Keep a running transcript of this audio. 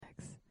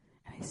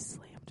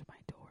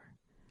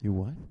You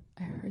what?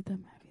 I heard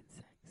them having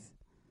sex.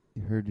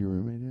 You heard your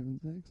roommate having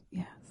sex?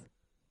 Yes.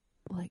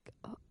 Like,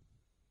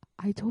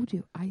 I told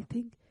you, I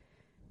think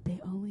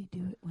they only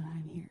do it when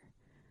I'm here.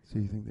 So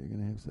you think they're going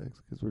to have sex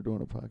because we're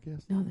doing a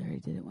podcast? No, they already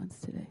did it once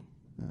today.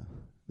 No.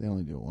 They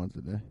only do it once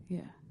a day.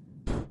 Yeah.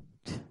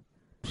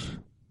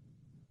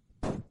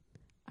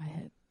 I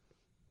had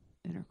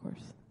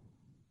intercourse.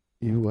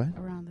 You what?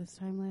 Around this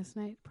time last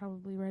night,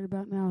 probably right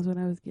about now is when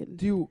I was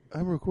getting...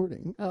 I'm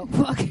recording. Oh,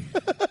 fuck.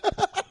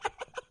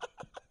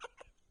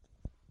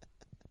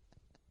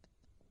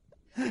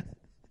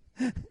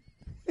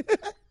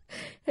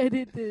 And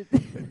it did.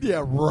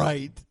 Yeah,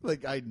 right.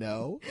 Like, I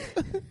know.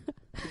 Like,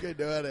 I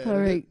know how to edit. All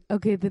right.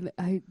 Okay, then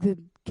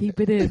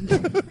keep it in.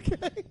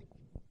 Okay.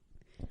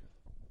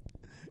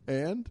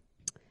 And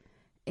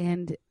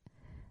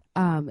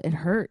it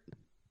hurt.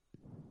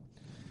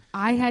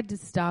 I had to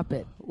stop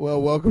it.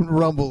 Well, welcome to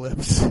Rumble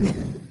Lips.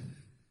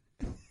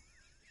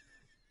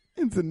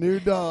 It's a new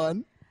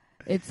dawn.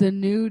 It's a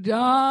new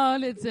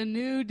dawn. It's a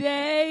new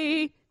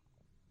day.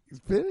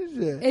 Finish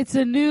it. It's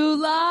a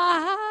new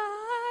life.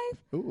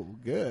 Ooh,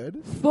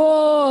 good.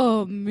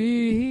 For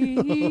me.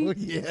 Oh,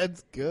 yeah,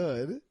 it's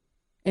good.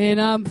 And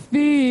I'm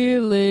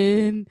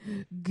feeling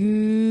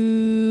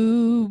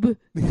goob.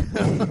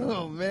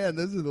 Oh, man,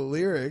 those are the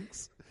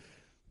lyrics.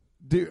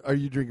 Dude, are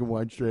you drinking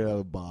wine straight out of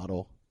the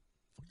bottle?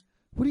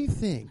 What do you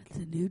think? It's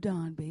a new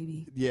dawn,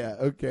 baby. Yeah,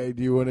 okay.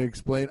 Do you want to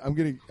explain? I'm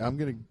gonna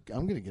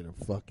get a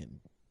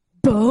fucking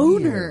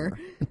boner. Beer.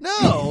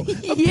 No.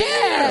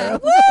 Yeah.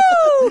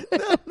 Woo! No,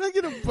 I'm not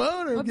getting a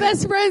boner. My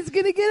best friend's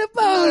gonna get a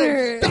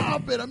boner. No,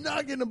 stop it. I'm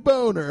not getting a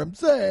boner. I'm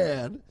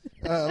sad.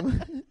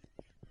 I'm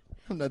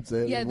not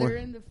sad anymore.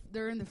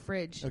 they're in the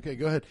fridge. Okay,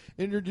 go ahead.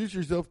 Introduce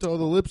yourself to all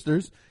the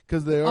lipsters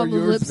because they are all the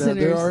yours now.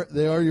 lipsters.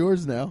 They are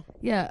yours now.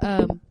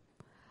 Yeah.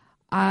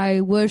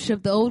 I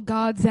worship the old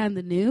gods and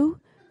the new.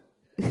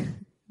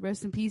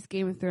 Rest in peace,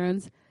 Game of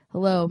Thrones.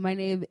 Hello, my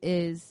name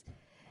is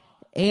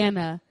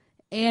Anna.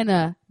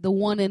 Anna, the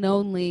one and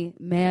only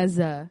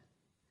Mazza.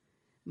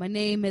 My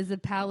name is a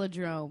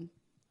palindrome,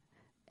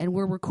 and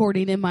we're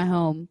recording in my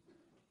home.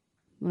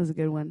 That was a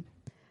good one.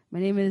 My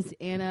name is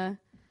Anna.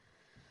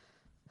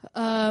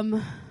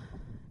 I'm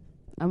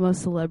a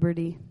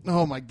celebrity.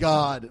 Oh, my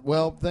God.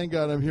 Well, thank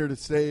God I'm here to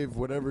save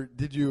whatever.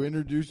 Did you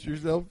introduce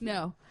yourself?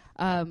 No.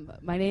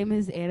 My name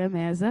is Anna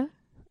Mazza.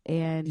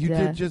 And you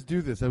did just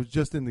do this. I was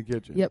just in the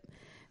kitchen. Yep.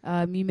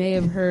 You may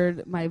have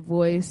heard my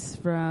voice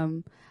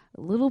from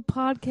a little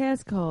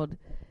podcast called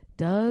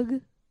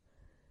Doug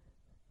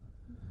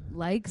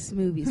Likes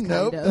Movies.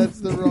 Nope, that's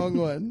the wrong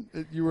one.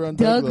 You were on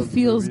Doug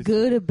Feels Movies.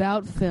 Good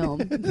About Film.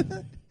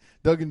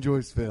 Doug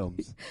enjoys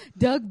films.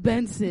 Doug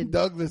Benson.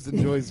 Douglas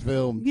enjoys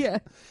films. Yeah.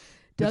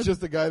 It's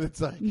just a guy that's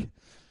like,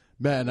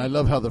 man, I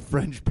love how the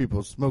French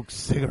people smoke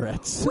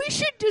cigarettes. We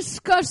should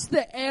discuss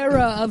the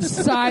era of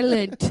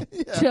silent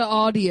to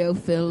audio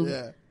film.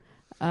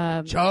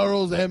 Yeah.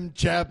 Charles M.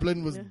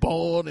 Chaplin was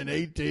born in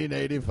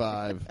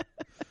 1885.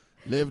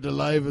 Lived a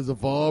life as a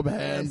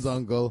farmhand's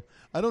uncle.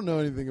 I don't know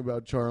anything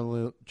about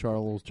Charles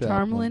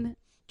Chaplin.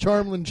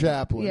 Charmlin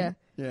Chaplin. Yeah.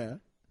 Yeah.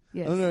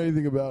 Yes. I don't know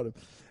anything about him.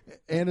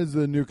 Anna's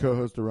the new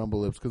co-host of Rumble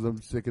Lips because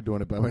I'm sick of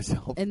doing it by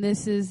myself. And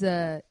this is,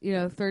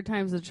 third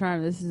time's the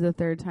charm. This is the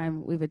third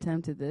time we've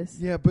attempted this.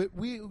 Yeah, but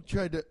we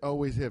tried to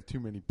always have too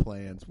many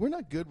plans. We're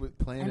not good with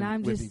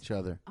planning with each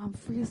other. I'm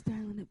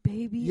freestyling it,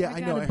 baby. Yeah, I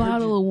know. Got a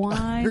bottle of wine.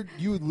 I heard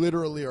you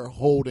literally are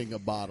holding a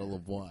bottle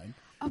of wine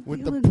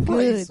with the feeling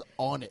price good.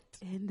 on it.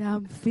 And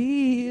I'm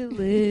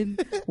feeling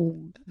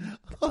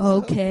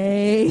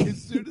okay.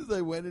 As soon as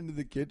I went into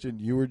the kitchen,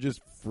 you were just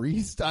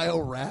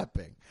freestyle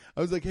rapping. I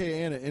was like,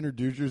 hey, Anna,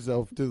 introduce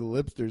yourself to the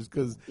lipsters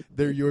because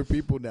they're your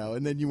people now.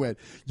 And then you went,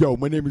 yo,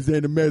 my name is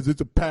Anna Mez. It's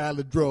a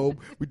palindrome.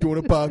 We're doing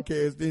a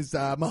podcast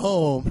inside my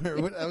home.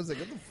 I was like,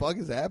 what the fuck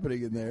is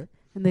happening in there?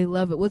 And they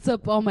love it. What's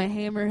up, all my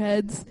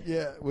hammerheads?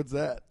 Yeah, what's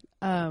that?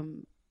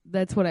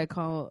 That's what I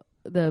call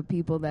the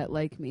people that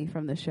like me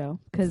from the show.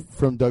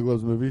 From Doug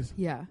Loves Movies?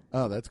 Yeah.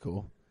 Oh, that's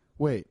cool.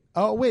 Wait,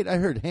 I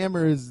heard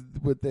hammer is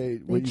what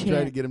when you chant.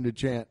 try to get them to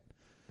chant.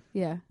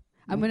 Yeah.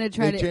 I'm going to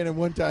try They chanted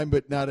one time,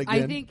 but not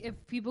again. I think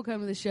if people come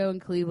to the show in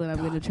Cleveland, I'm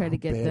going to try to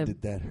get them. them.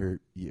 Did that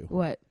hurt you?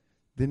 What?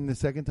 Then the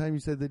second time you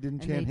said they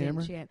didn't chant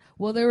hammer? Didn't chant.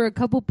 Well, there were a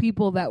couple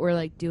people that were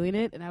like doing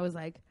it, and I was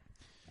like,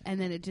 and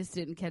then it just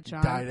didn't catch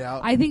on. Died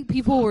out. I think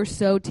people were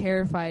so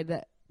terrified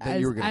that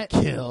you were going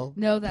to kill.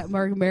 No, that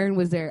Mark Maron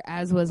was there,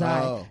 as was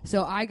I.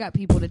 So I got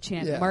people to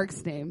chant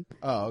Mark's name.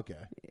 Oh, okay.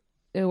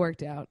 It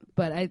worked out,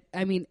 but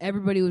I mean,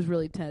 everybody was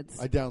really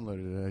tense. I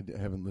downloaded it.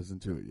 I haven't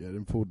listened to it yet.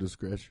 In full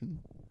discretion.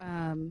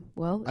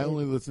 Well, I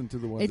only listen to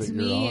the ones that you're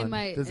me on. And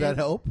my. Does that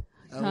help?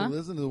 I Huh? only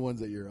listen to the ones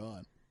that you're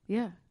on.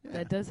 Yeah,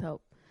 that does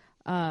help.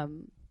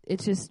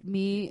 It's just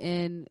me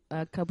and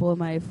a couple of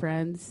my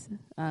friends.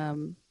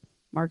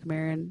 Mark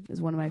Maron is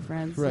one of my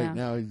friends. Right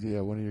now, yeah,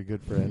 one of your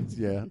good friends.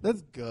 Yeah,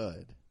 that's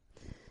good.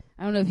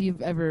 I don't know if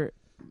you've ever.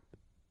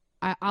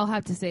 I'll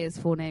have to say his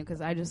full name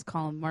because I just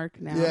call him Mark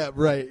now. Yeah,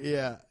 right.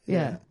 Yeah.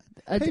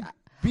 Hey,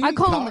 I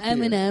call him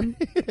Eminem.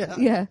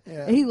 Yeah,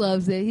 he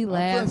loves it. He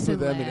laughs and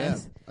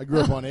laughs. I I grew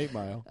up on 8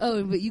 Mile.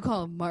 Oh, but you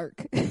call him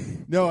Mark.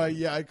 No,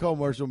 I call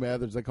Marshall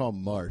Mathers. I call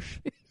him Marsh.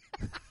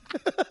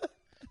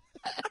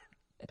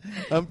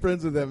 I'm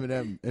friends with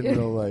Eminem in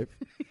real life.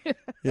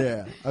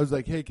 Yeah. I was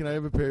like, hey, can I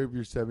have a pair of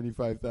your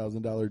 $75,000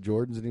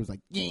 Jordans? And he was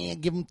like, yeah,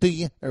 give them to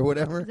you, or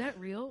whatever. Is that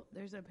real?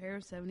 There's a pair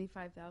of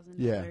 $75,000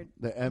 Yeah.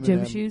 The Eminem,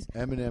 gym shoes?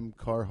 Eminem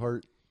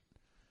Carhartt.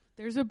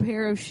 There's a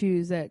pair of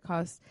shoes that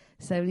cost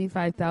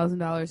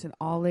 $75,000, and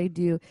all they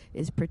do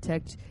is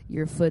protect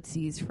your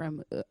footsies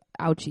from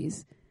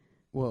ouchies.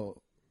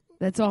 Well,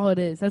 that's all it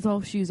is. That's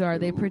all shoes are.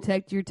 They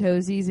protect your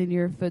toesies and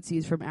your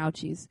footsies from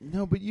ouchies.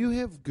 No, but you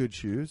have good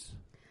shoes.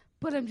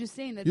 But I'm just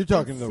saying that you're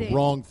talking to the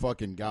wrong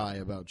fucking guy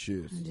about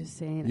shoes. I'm just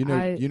saying.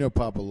 You know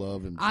Papa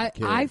Love and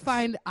I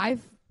find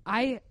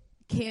I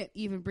can't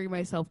even bring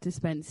myself to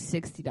spend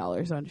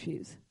 $60 on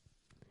shoes.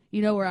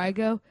 You know where I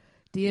go?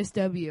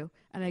 DSW,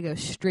 and I go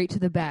straight to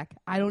the back.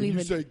 I don't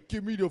even say,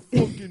 give me the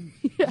fucking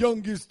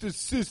youngest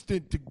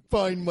assistant to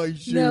find my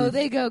shoes. No,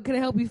 they go, can I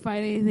help you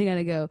find anything? And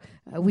I go,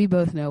 we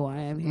both know why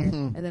I'm here.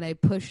 And then I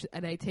push,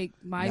 and I take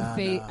my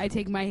face, I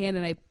take my hand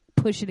and I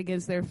push it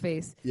against their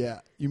face.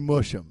 Yeah, you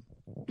mush them.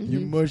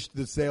 You mush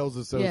the sales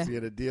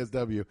associate at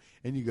DSW,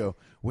 and you go,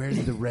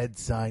 where's the red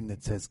sign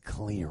that says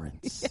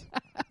clearance?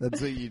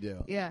 That's what you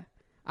do. Yeah.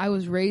 I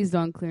was raised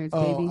on clearance,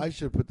 baby. I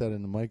should put that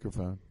in the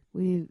microphone.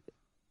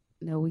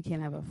 No, we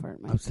can't have a fart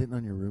mic. I'm sitting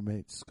on your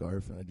roommate's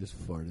scarf, and I just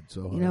farted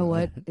so hard. You know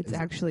what? It's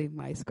actually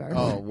my scarf.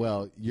 Oh,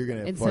 well, you're going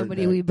to and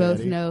somebody we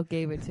both know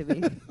gave it to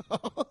me.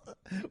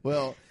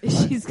 Well,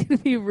 she's going to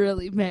be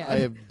really mad. I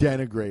have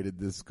denigrated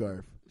this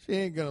scarf. She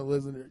ain't going to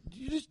listen to her.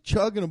 You're just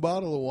chugging a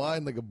bottle of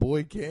wine like a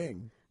boy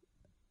king.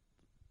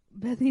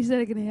 Bethany said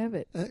I can have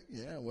it.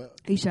 Yeah, well.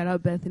 Hey, shout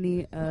out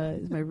Bethany.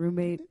 Is my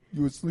roommate.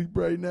 You asleep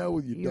right now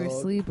with your You're dog?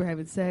 asleep or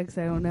having sex.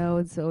 I don't know.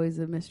 It's always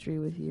a mystery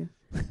with you.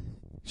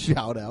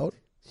 Shout out.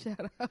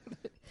 Shout out.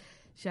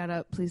 Shout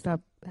out. Please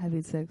stop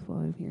having sex while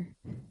I'm here.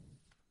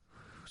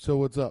 So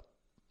what's up?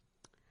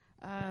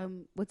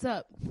 What's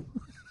up?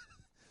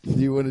 Do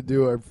you want to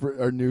do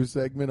our new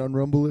segment on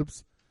Rumble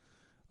Lips?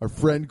 Our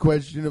friend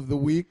question of the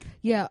week?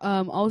 Yeah.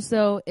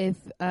 Also, if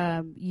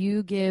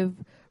you give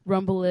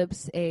Rumble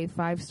Lips a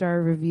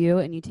 5-star review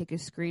and you take a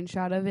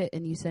screenshot of it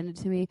and you send it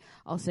to me,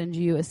 I'll send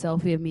you a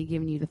selfie of me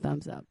giving you the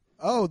thumbs up.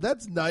 Oh,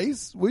 that's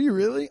nice. Will you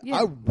really?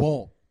 Yeah. I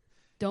won't.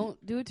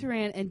 Don't do it to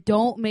Rand, and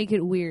don't make it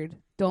weird.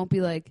 Don't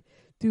be like,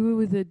 do it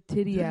with a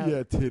titty out.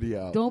 Yeah, titty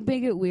out. Don't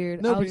make it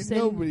weird. None of the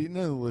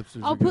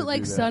lipsters. I'll put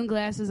like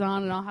sunglasses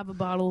on, and I'll have a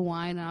bottle of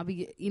wine, and I'll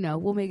be,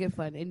 we'll make it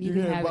fun, and you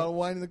can have have a bottle of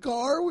wine in the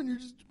car when you're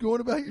just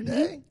going about your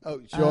day. Oh,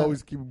 she'll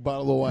always keep a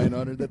bottle of wine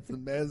on her. That's the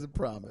massive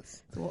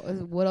promise.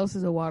 What else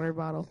is a water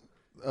bottle?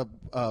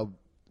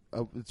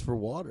 It's for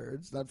water.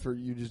 It's not for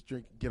you just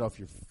drink. Get off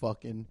your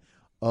fucking.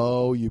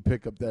 Oh, you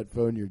pick up that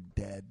phone, you're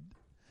dead.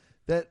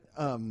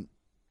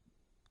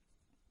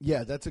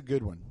 Yeah, that's a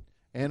good one.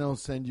 And I'll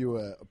send you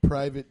a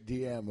private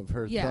DM of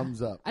her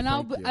thumbs up. And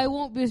I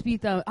won't just be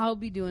I'll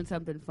be doing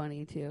something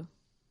funny too.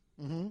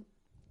 Mm-hmm.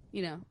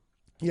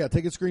 Yeah,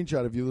 take a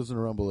screenshot if you listen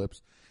to Rumble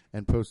Lips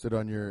and post it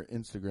on your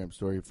Instagram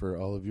story for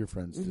all of your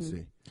friends to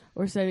see.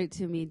 Or send it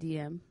to me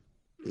DM.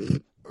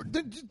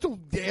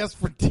 Don't ask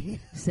for DM.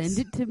 Send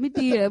it to me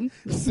DM.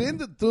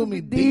 Send it to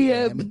me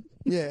DM.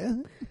 Yeah.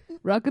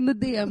 Rocking the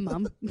DM,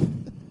 Mom. Do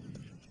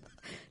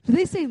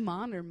they say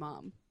Mon or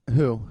Mom?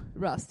 Who?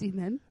 Rusty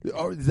men.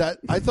 Oh, is that?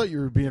 I thought you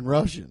were being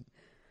Russian.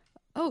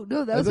 Oh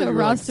no, that was a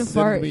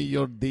Rastafari. Send me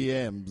your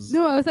DMs.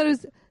 No, I thought it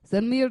was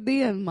send me your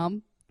DM,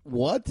 Mom.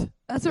 What?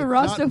 That's a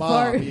Rastafari. Not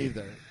Mom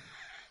either.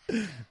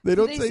 They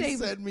don't say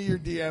send me your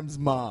DMs,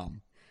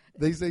 Mom.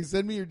 They say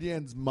send me your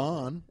DMs,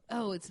 Mon.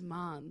 Oh, it's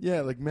Mon.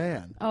 Yeah, like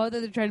man. Oh, I thought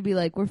they're trying to be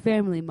like we're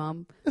family,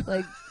 Mom.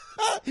 Like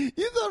you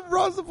thought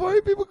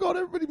Rastafari people called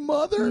everybody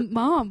mother?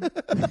 Mom.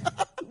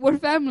 We're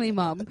family,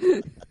 Mom.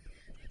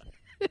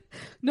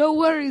 No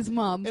worries,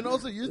 Mom. And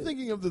also, you're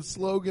thinking of the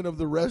slogan of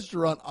the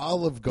restaurant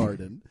Olive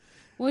Garden.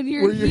 When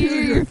you're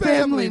here, your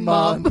family,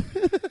 Mom.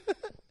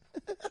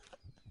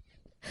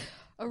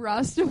 A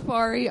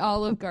Rastafari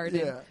Olive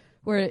Garden. Yeah.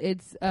 Where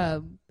it's...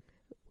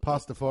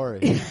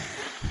 Pastafari.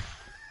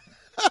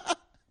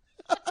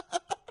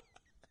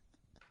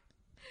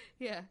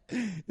 Yeah.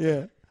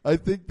 Yeah. I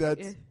think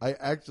that's... Yeah. I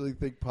actually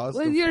think Pastafari...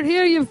 When you're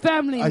here, your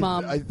family,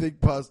 Mom. I think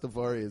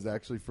Pastafari is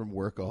actually from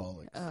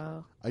Workaholics.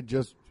 Oh.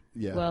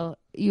 Yeah. Well,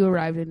 you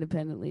arrived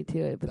independently to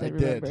it, but then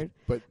remembered.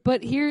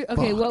 But here,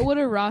 okay, what would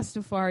a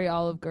Rastafari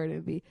Olive Garden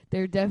be?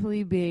 There'd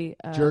definitely be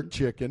jerk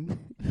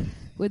chicken.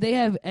 Would they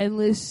have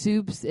endless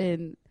soups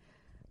and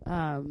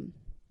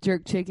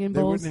jerk chicken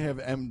bowls? They wouldn't have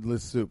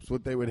endless soups.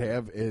 What they would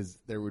have is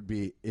there would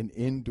be an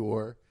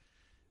indoor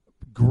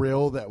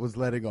grill that was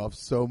letting off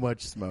so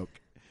much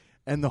smoke,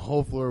 and the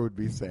whole floor would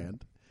be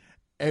sand.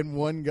 And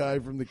one guy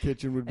from the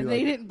kitchen would be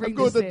like, I'm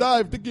going to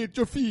dive to get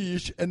your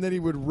fish. And then he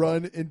would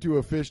run into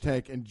a fish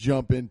tank and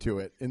jump into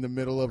it in the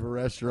middle of a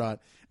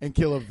restaurant and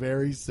kill a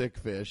very sick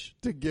fish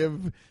to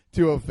give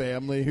to a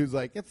family who's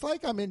like, it's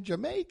like I'm in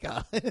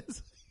Jamaica.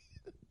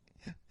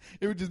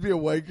 It would just be a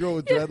white girl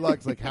with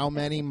dreadlocks like, how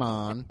many,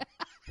 Mon?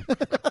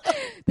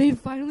 They'd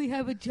finally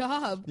have a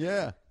job.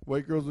 Yeah,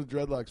 white girls with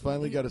dreadlocks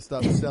finally got to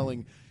stop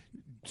selling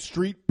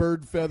street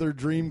bird feather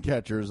dream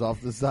catchers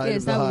off the side of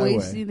the stop highway.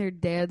 wasting their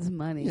dad's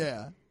money.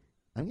 Yeah.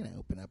 I'm going to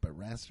open up a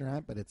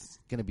restaurant, but it's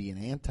going to be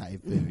an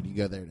anti-food. You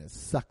go there to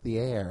suck the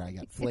air. I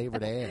got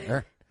flavored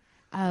air.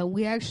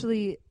 We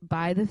actually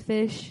buy the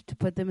fish to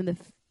put them in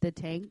the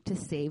tank to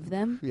save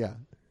them. Yeah.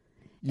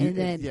 And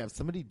then if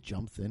somebody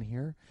jumps in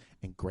here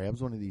and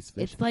grabs one of these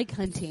fish, it's like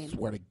hunting. I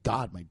swear to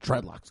God, my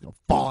dreadlock's going to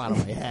fall out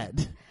of my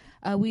head.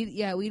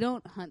 We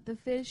don't hunt the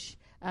fish.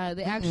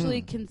 They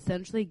actually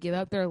consensually give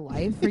up their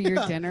life for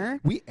your dinner.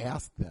 We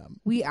ask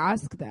them.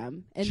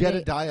 And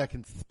Jedediah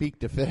can speak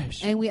to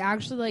fish. And we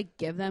actually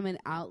give them an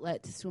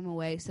outlet to swim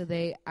away. So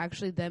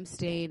them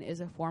staying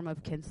is a form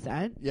of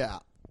consent. Yeah.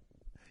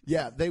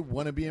 Yeah, they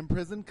want to be in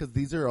prison because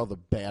these are all the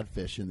bad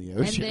fish in the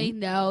ocean. And they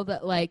know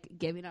that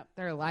giving up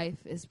their life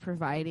is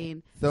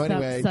providing. So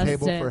anyway,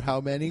 table for how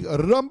many?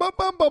 Rum, bum,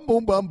 bum, bum,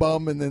 boom, bum,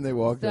 bum, and then they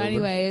walk over. So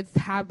anyway, it's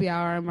happy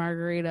hour and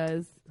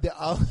margaritas. The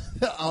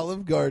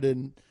Olive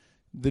Garden,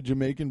 the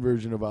Jamaican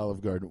version of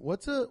Olive Garden.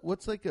 What's a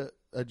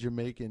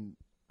Jamaican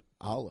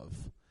olive?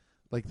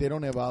 Like they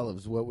don't have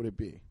olives. What would it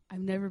be? I've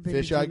never been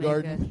Fish to Eye Jamaica.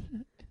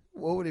 Garden.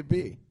 What would it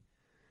be?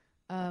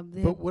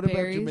 But what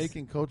about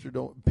Jamaican culture?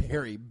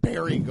 Berry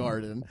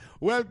Garden.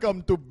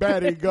 Welcome to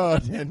Berry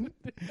Garden.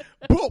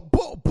 Bull,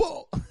 bull,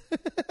 bull.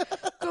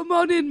 Come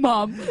on in,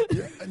 Mom.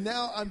 Yeah,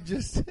 now I'm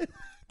just,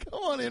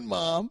 come on in,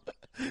 Mom.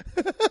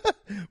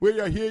 Will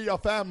you hear your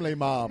family,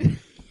 Mom?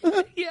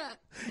 Yeah.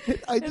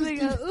 I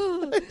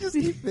just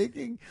keep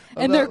thinking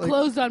and they're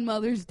closed on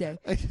Mother's Day.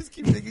 I just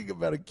keep thinking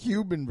about a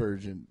Cuban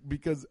version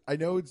because I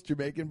know it's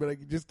Jamaican, but I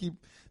can just keep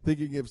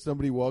thinking if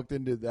somebody walked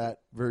into that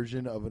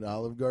version of an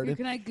Olive Garden,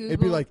 Can I Google? it'd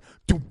be like,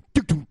 doom,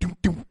 doom, doom, doom,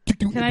 doom,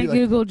 doom. Can I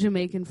Google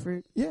Jamaican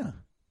fruit? Yeah.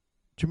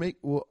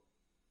 Well,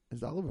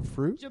 is olive a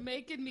fruit?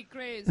 Jamaican me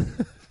crazy.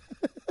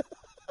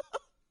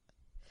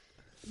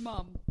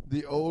 Mom.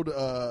 The old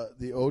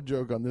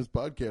joke on this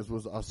podcast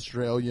was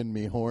Australian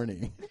me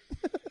horny.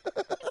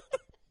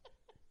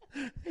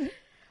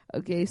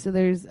 Okay, so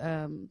there's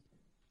I'll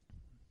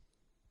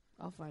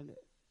find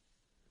it.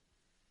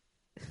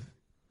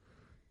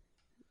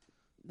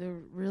 They're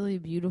really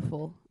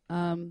beautiful.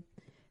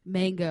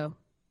 Mango.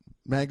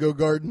 Mango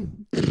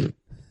garden.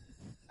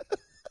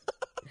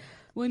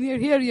 When you're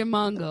here, you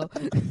mango.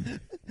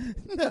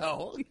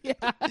 No.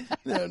 Yeah.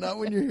 No, not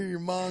when you hear your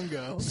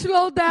mongo.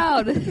 Slow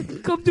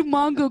down. Come to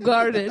Mango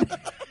Garden.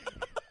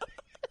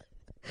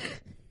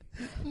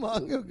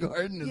 Mango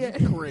garden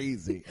is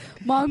crazy.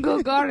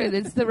 Mango Garden.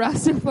 It's the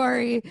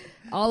Rastafari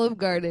Olive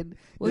Garden.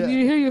 When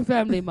you hear your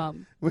family,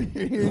 Mom. When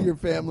you hear your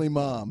family,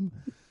 Mom.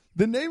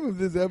 The name of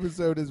this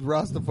episode is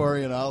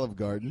Rastafarian Olive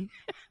Garden.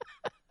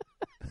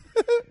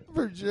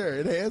 For sure.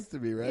 It has to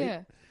be, right?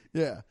 Yeah.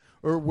 Yeah.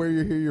 Or where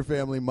you hear your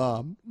family,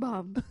 Mom.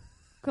 Mom,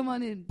 come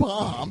on in.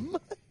 Bomb?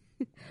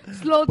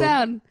 Slow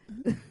down.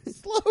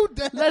 Slow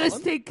down. Let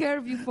us take care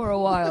of you for a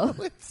while.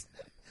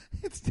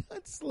 It's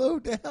not slow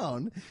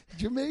down.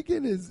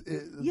 Jamaican is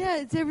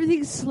yeah, it's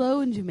everything's slow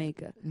in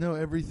Jamaica. no,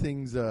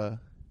 everything's Slow.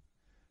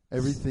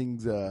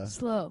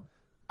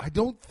 I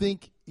don't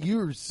think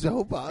you're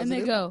so positive.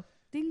 And they go,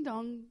 ding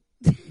dong.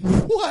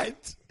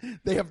 What?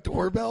 They have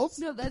doorbells?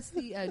 No, that's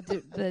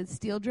the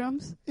steel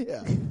drums.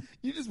 Yeah.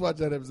 You just watched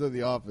that episode of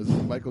The Office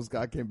when Michael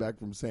Scott came back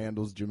from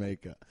Sandals,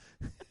 Jamaica.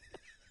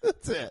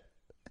 That's it.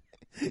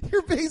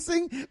 You're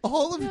basing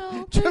all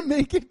of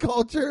Jamaican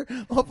culture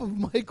off of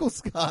Michael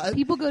Scott.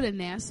 People go to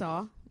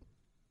Nassau.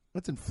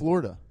 That's in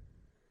Florida.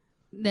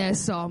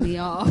 Nassau me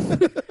off.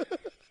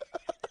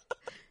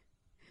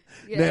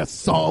 They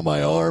saw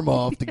my arm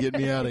off to get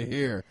me out of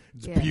here.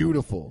 It's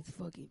beautiful. It's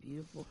fucking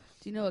beautiful.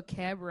 Do you know a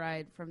cab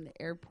ride from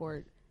the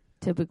airport,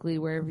 typically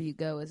wherever you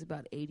go, is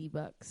about $80?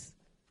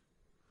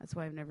 That's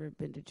why I've never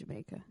been to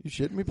Jamaica. You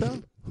shitting me,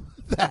 pal?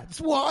 That's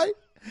why?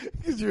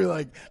 Because you're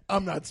like,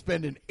 I'm not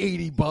spending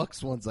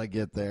 $80 once I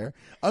get there.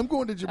 I'm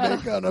going to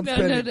Jamaica and I'm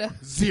spending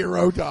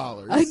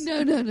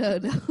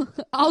 $0. No.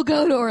 I'll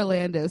go to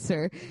Orlando,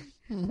 sir.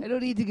 I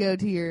don't need to go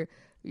to your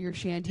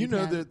shanty. You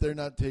know town. that they're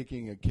not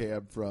taking a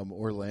cab from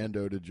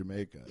Orlando to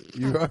Jamaica.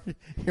 You're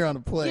on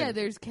a plane. Yeah,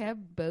 there's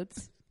cab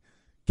boats.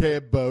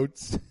 Cab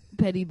boats.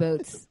 Penny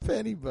boats.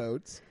 Penny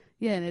boats.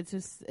 Yeah, and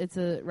it's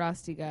a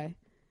Rusty guy.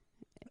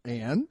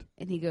 And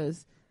he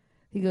goes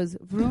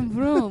vroom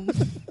vroom.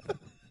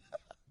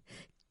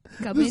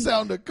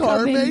 Sound a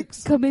car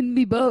makes. Come in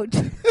me boat.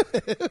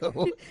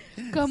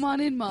 Come on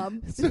in,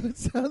 Mom. So it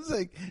sounds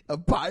like a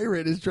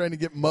pirate is trying to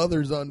get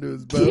mothers onto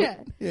his boat.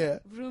 Yeah.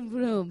 Vroom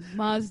vroom,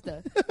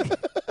 Mazda.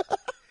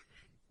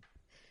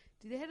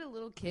 Do they had a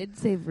little kid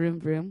say vroom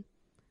vroom?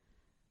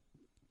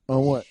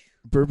 On what?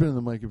 Burping in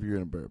the mic if you're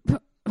gonna burp.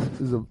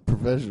 This is a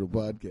professional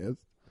podcast.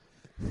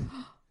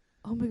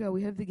 Oh my god,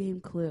 we have the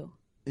game Clue.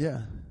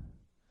 Yeah.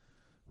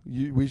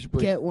 We should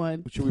play. Get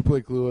one. Should we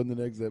play Clue on the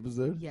next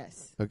episode?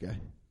 Yes. Okay.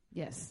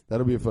 Yes.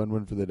 That'll be a fun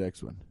one for the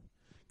next one.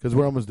 Because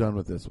we're almost done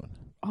with this one.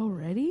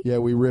 Already? Yeah,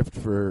 we riffed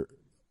for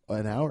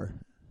an hour.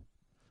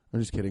 I'm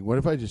just kidding. What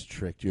if I just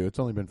tricked you? It's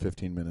only been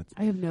 15 minutes.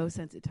 I have no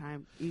sense of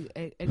time.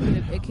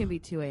 It can be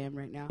 2 a.m.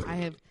 right now.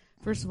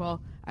 First of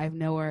all, I have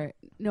no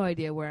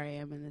idea where I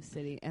am in this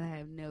city, and I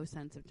have no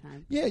sense of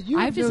time. Yeah, you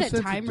I have have to no set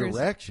sense timers.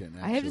 of direction,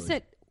 actually. I have to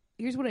set.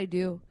 Here's what I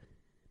do.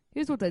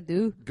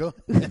 Go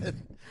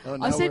ahead. Oh,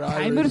 now I set we're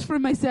timers Irish. for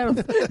myself.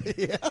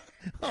 Yeah.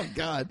 Oh,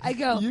 God. I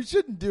go. You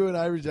shouldn't do an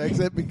Irish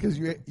accent because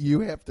you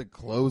have to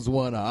close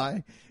one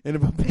eye. And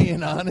if I'm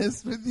being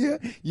honest with you,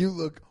 you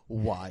look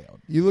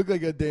wild. You look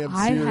like a damn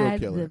serial I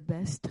had killer. the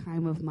best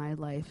time of my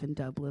life in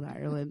Dublin,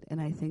 Ireland, and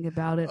I think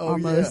about it Oh,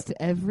 almost yeah.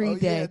 every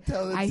day. Yeah,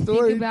 tell that I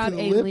story think about to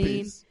the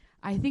Aileen. Lippies.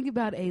 I think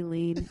about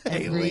Aileen.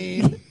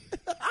 Aileen.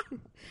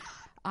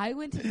 I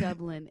went to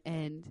Dublin,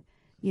 and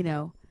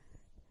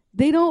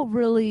they don't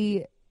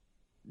really.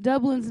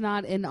 Dublin's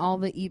not in all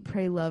the Eat,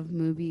 Pray, Love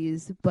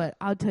movies, but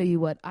I'll tell you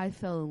what, I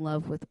fell in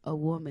love with a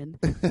woman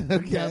in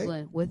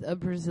Dublin, with a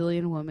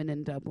Brazilian woman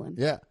in Dublin.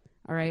 Yeah.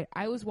 All right.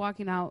 I was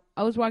walking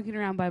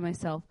around by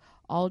myself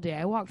all day.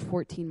 I walked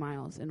 14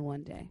 miles in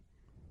one day.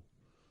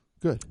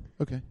 Good.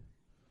 Okay.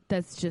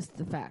 That's just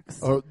the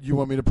facts. Oh, you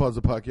want me to pause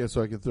the podcast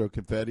so I can throw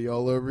confetti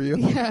all over you?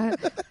 Yeah.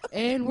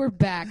 And we're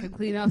back. I'm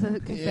cleaning off the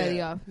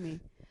confetti off me.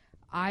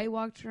 I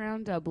walked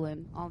around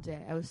Dublin all day.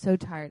 I was so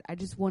tired. I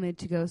just wanted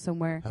to go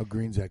somewhere. How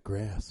green's that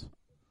grass?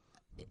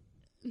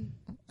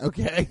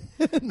 Okay.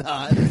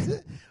 Not.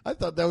 I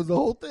thought that was the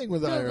whole thing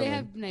with Ireland. They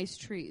have nice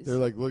trees. They're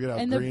like, look at how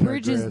and green the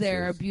bridges our grass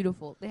there is. are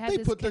beautiful. They have They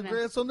this put their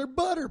grass on their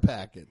butter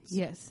packets.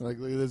 Yes. Like,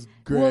 look at this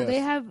grass. Well, they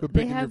have Quit they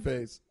picking have your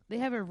face. they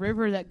have a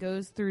river that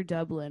goes through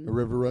Dublin. A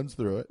river runs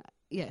through it.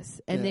 Yes,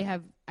 and Yeah. they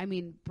have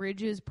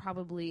bridges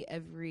probably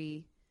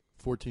every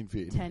 14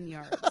 feet. 10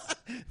 yards.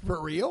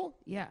 For real?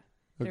 Yeah.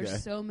 Okay.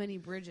 There's so many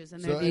bridges,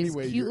 and So they're these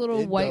anyway, cute you're little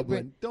in white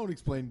Dublin. Don't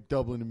explain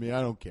Dublin to me.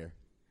 I don't care.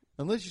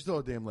 Unless you saw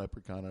a damn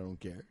leprechaun, I don't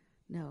care.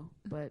 No,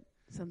 but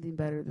something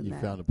better than You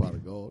that. found a pot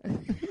of gold.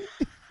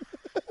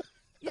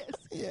 Yes.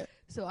 Yeah.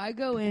 So I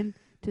go in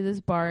to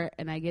this bar,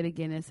 and I get a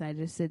Guinness, and I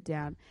just sit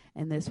down.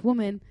 And this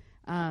woman,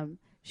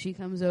 she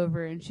comes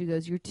over, and she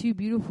goes, "You're too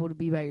beautiful to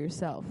be by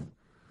yourself."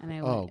 And I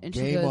went, and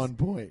she game goes, on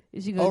point.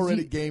 and she goes,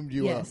 Already "You- gamed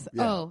you yes. up.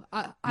 Yeah. Oh,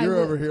 I You're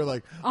will- over here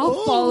like, I'll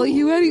 "Oh!" follow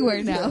you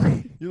anywhere now.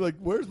 Yeah. You're like,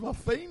 where's my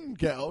fainting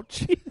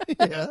couch?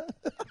 Yeah.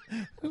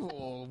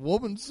 Oh,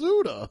 woman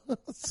Suda.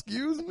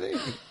 Excuse me.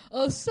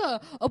 Sir,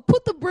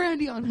 put the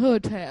brandy on her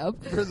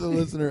tab. For the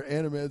listener,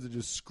 Anna Mazza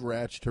just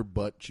scratched her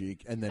butt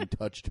cheek and then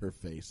touched her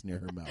face near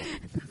her mouth.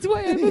 That's why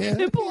I have a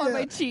pimple on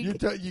my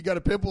cheek. You got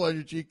a pimple on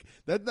your cheek.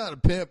 That's not a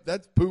pimp.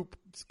 That's poop.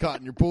 It's caught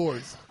in your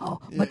pores. Oh,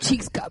 my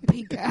cheek's got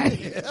pink eye.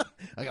 Yeah.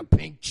 I got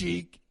pink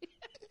cheek.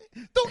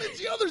 Don't hit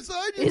the other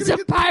side. You're It's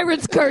gonna a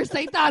pirate's curse.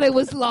 They thought it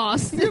was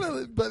lost.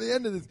 by the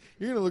end of this,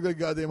 you're going to look like a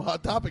goddamn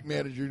Hot Topic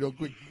manager. You don't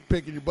quit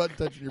picking your butt and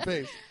touching your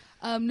face.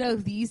 No,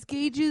 these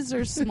gauges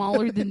are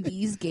smaller than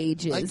these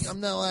gauges.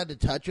 I'm not allowed to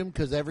touch them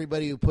because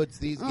everybody who puts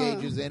these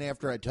gauges in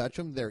after I touch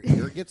them, their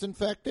ear gets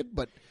infected.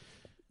 But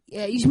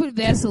Yeah, you should put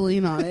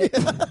Vaseline on it.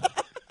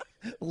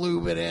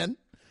 lube it in.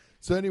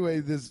 So anyway,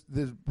 this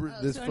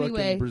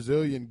fucking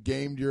Brazilian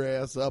gamed your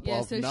ass up Yeah,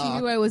 off so knock. she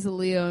knew I was a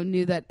Leo and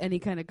knew that any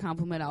kind of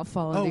compliment I'll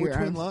fall into we're your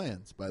twin arms.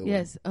 lions, by the way.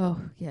 Yes. Oh,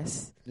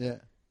 yes. Yeah.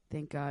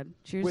 Thank God.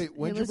 Cheers. Wait,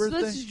 when's your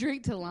let's birthday?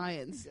 drink to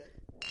lions.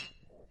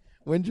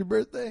 When's your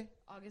birthday?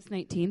 August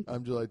 19th.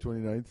 I'm July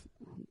 29th.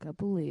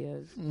 Couple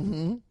Leos.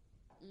 Mm-hmm.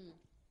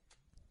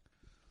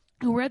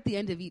 And we're at the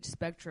end of each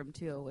spectrum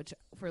too, which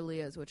for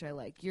Leos, which I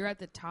like. You're at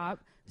the top,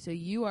 so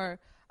you are.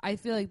 I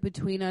feel like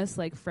between us,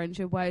 like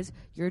friendship wise,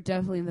 you're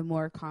definitely the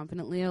more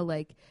confident Leo.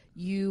 Like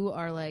you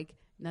are like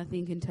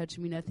nothing can touch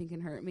me, nothing can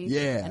hurt me.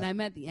 Yeah. And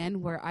I'm at the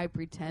end where I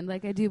pretend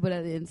like I do, but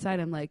at the inside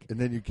I'm like, And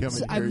then you come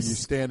So in here, I'm you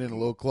stand in a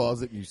little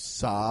closet and you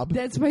sob.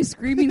 that's my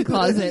screaming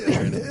closet.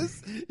 There it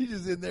is. You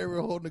just in there,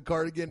 we're holding a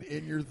cardigan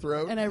in your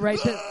throat. And I write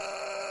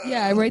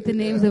I write the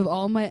names of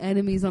all my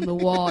enemies on the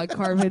wall. I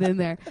carve it in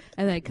there,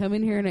 and then I come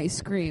in here and I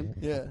scream.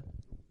 Yeah.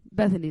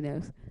 Bethany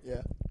knows.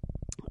 Yeah.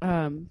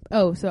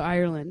 So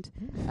Ireland.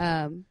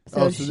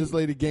 So this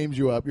lady games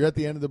you up. You're at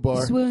the end of the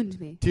bar. Swooned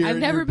me. Tear I've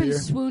in never your been beer.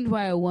 swooned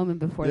by a woman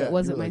before Yeah, that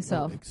wasn't you're like,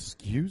 myself. "Oh,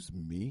 excuse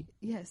me.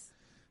 Yes.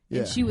 Yeah,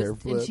 And she was, hair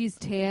and flip. she's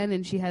tan,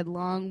 and she had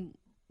long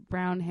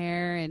brown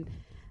hair, and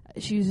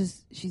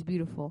she's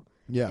beautiful.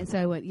 Yeah. And so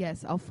I went,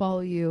 yes, I'll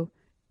follow you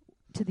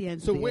to the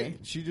end. So of the wait, year.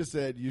 she just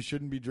said you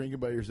shouldn't be drinking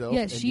by yourself.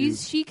 Yeah, and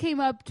she came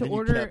up to you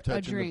order kept a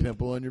touching drink. the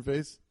pimple on your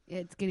face. Yeah,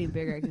 it's getting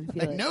bigger. I can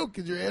feel I it. know,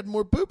 because you're adding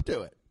more poop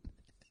to it.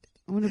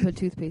 I'm gonna put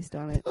toothpaste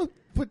on it.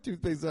 Put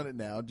toothpaste on it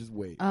now. Just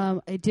wait.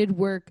 It did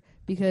work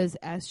because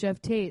as Jeff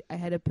Tate, I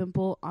had a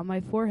pimple on my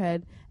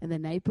forehead, and the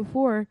night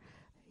before,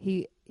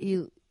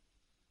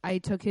 I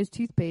took his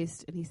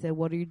toothpaste, and he said,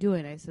 "What are you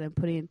doing?" I said, "I'm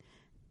putting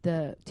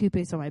the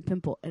toothpaste on my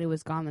pimple," and it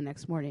was gone the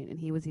next morning. And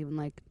he was even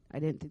like, "I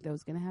didn't think that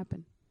was going to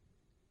happen."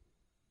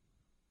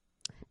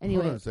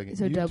 Anyway, Hold on a second.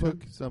 so you Dublin.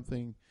 took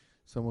something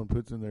someone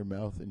puts in their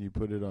mouth and you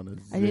put it on a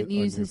zit I didn't on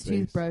use your his face.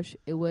 toothbrush.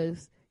 It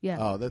was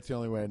Oh, that's the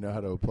only way I know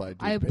how to apply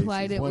toothpaste. I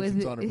applied is it once with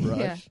it's on a brush.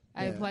 yeah.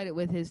 I applied it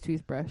with his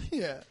toothbrush.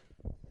 Yeah.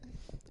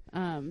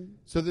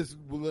 So this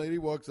lady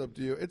walks up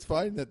to you. It's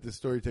fine that this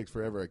story takes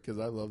forever because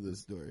I love this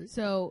story.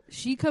 So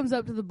she comes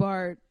up to the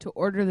bar to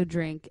order the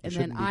drink, and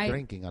then Shouldn't be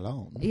drinking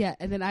alone. Yeah,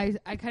 and then I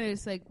kind of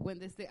just like when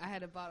this thing I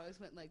had a bottle, I just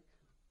went like,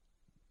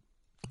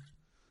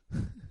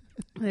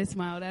 and I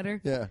smiled at her.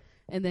 Yeah.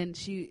 And then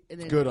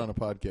Good on a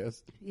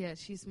podcast. Yeah,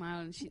 she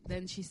smiled, and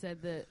then she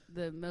said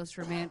the most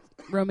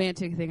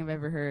romantic thing I've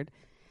ever heard.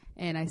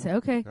 And I said,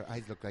 okay. Her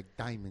eyes look like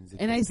diamonds.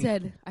 And I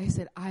said,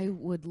 I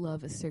would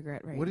love a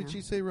cigarette right now. What did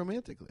she say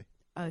romantically?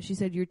 She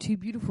said, you're too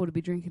beautiful to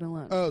be drinking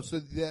alone. Oh, so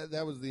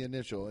that was the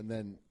initial, and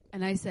then...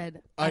 And I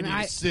said... I need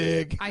a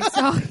cig. I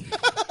saw...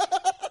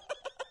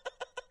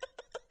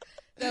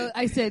 So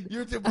I said...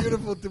 You're too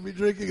beautiful to be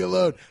drinking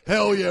alone.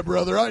 Hell yeah,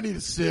 brother. I need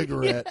a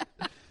cigarette.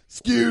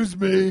 Excuse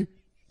me.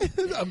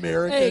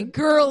 American. Hey,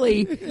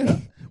 girly. Yeah.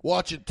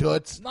 Watch it,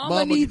 Toots.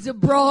 Mama needs a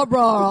bra.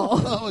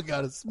 Mama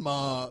got a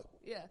smock.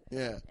 Yeah.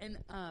 Yeah. And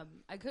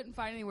I couldn't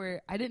find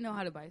anywhere. I didn't know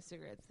how to buy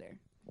cigarettes there.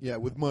 Yeah,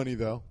 with money,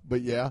 though.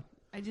 But yeah.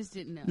 I just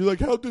didn't know. You're like,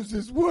 how does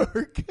this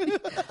work?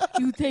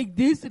 You take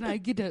this and I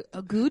get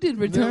a good in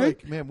They're return?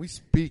 like, man, we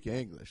speak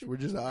English. We're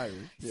just Irish.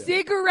 Yeah.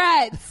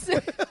 Cigarettes.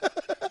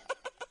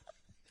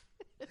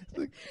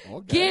 Like,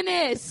 okay.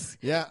 Guinness.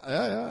 Yeah,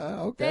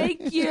 okay.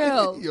 Thank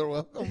you. You're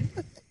welcome.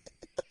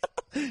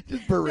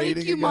 Just berating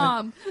Thank you, again.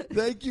 Mom.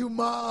 Thank you,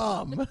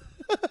 Mom.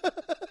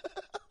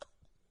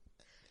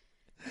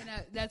 And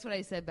that's what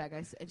I said back.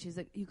 And she's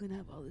like, you can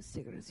have all the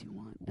cigarettes you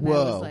want. And I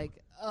Whoa. was like,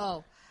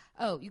 oh,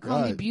 you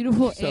call me God.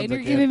 beautiful Sounds and you're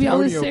like giving me all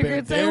the Antonio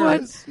cigarettes I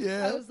want? Banderas.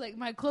 Yeah. I was like,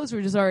 my clothes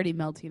were just already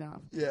melting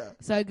off. Yeah.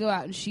 So I go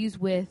out and she's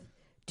with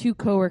two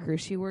coworkers.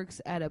 She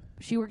worked at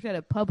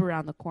a pub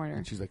around the corner.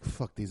 And she's like,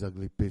 fuck these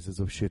ugly pieces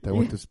of shit. I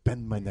want to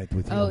spend my night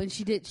with you. Oh, and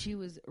she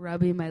was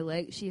rubbing my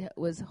leg. She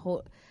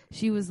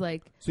was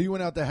like. So you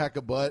went out to hack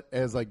a butt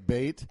as like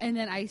bait? And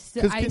then I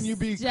stood. Because can you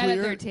be sat at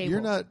clear? their table.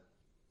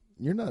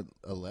 You're not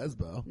a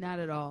lesbo. Not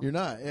at all. You're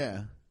not.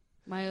 Yeah.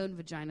 My own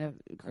vagina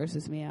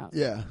grosses me out.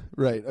 Yeah.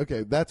 Right.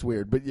 Okay. That's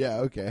weird. But yeah.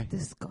 Okay.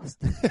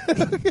 Disgusting.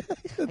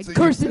 I So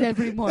curse it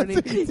every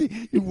morning.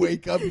 You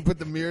wake up and put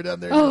the mirror down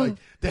there. And Oh. you're like,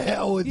 the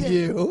hell with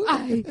you.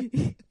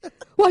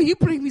 Why you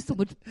bring me so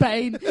much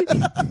pain?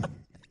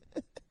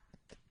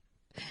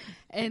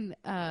 And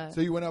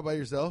So you went out by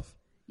yourself?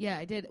 yeah,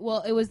 I did.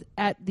 Well, it was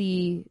at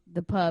the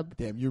pub.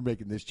 Damn, you're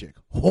making this chick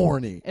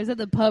horny. It was at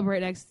the pub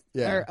right next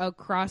Yeah. or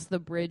across the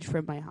bridge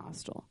from my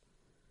hostel.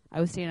 I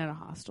was staying at a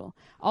hostel.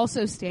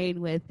 Also staying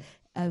with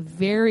a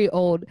very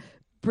old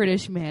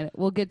British man.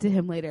 We'll get to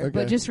him later. Okay.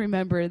 But just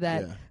remember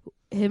that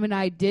him and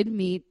I did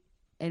meet,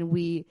 and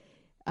we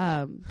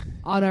on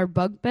our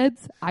bunk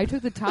beds. I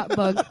took the top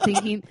bunk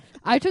thinking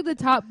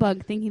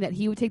that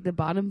he would take the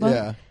bottom bunk.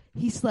 Yeah.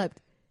 He slept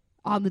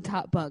on the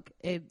top bunk.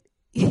 And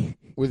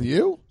With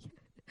you?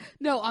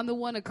 no, on the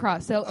one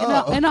across. So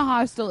Oh. in a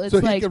hostel, it's So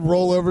he like could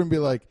roll over and be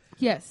like,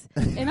 yes.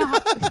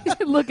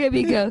 Look at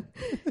me go,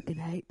 good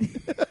night.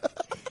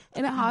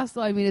 In a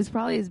hostel, I mean, it's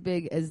probably as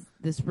big as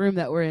this room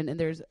that we're in, and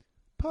there's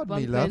pardon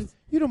me, bunk love. beds.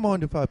 You don't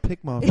mind if I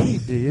pick my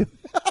feet, do you?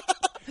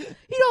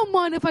 You don't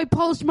mind if I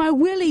polish my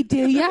willy,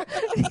 do ya?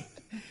 I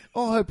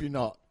hope you're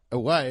not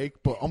awake,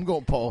 but I'm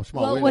going to polish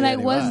my Well, willy when I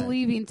anyway. was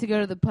leaving to go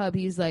to the pub,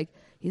 he's like,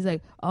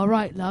 all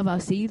right, love, I'll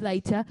see you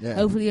later. Yeah.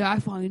 Hopefully I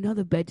find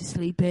another bed to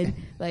sleep in.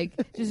 Like,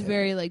 just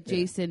very like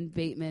Jason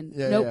Bateman.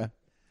 Yeah, nope. yeah.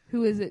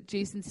 Who is it?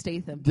 Jason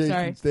Statham. Jason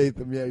Sorry.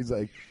 Statham, yeah, he's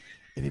like,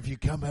 and if you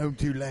come home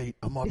too late,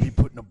 I might be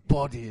putting a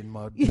body in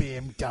my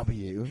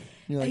BMW.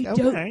 You're like, Hey,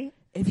 okay.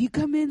 if you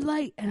come in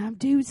late and I'm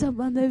doing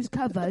something on those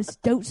covers,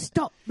 don't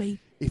stop me.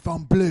 If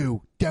I'm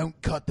blue,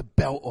 don't cut the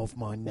belt off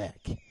my neck.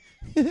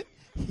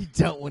 You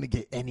don't want to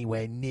get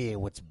anywhere near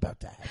what's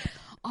about to happen.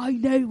 I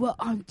know what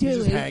I'm He's doing.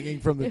 just hanging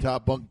from the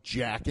top bunk,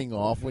 jacking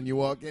off when you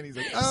walk in. He's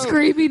like, oh,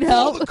 Screaming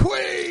call help. the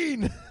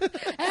queen!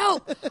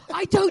 Help!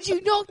 I told you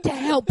not to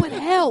help, but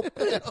help.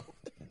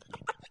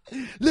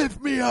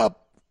 Lift me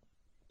up!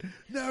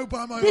 No,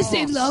 by my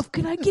Listen, arse. love,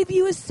 can I give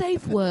you a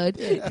safe word?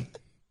 Yeah.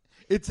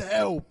 It's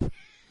help.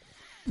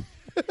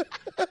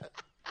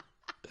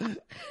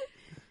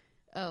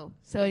 Oh,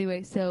 so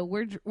anyway, so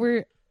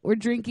we're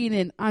drinking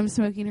and I'm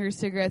smoking her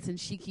cigarettes and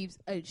she keeps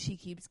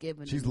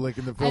giving. She's them.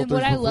 licking the And filters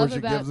what I before love she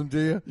about- gives them to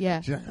you.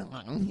 Yeah. She's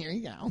like, here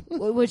you go.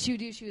 What she would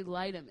do, she would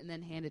light them and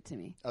then hand it to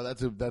me. Oh,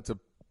 that's a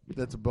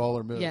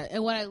baller move. Yeah,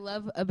 and what I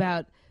love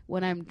about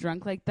when I'm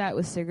drunk like that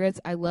with cigarettes,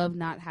 I love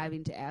not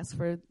having to ask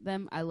for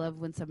them. I love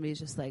when somebody's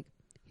just like,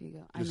 here you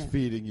go. I Just know.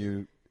 feeding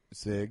you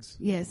cigs.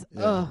 Yes.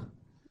 Yeah. Ugh.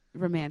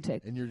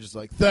 Romantic. And you're just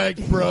like,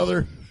 thanks,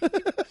 brother.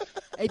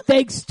 Hey,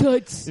 thanks,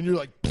 Toots. And you're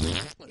like,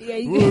 Yeah,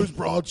 you who's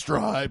broad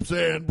stripes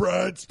and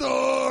bright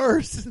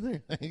stars?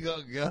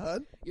 Oh,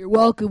 God. You're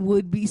welcome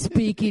would be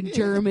speaking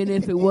German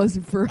if it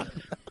wasn't for...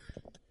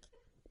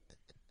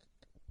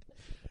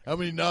 How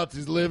many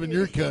Nazis live in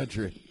your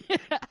country?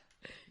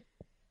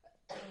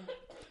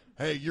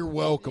 Hey, you're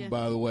welcome, Yeah.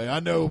 by the way. I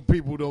know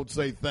people don't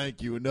say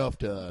thank you enough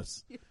to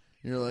us.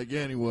 You're like,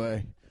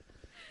 anyway.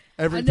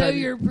 I know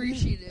you're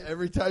appreciative.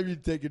 Every time you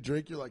take a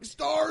drink, you're like,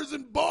 stars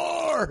and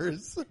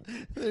bars.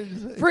 They're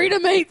just like,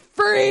 Freedom ain't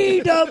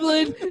free,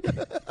 Dublin.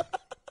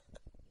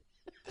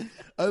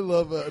 I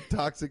love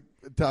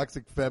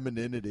toxic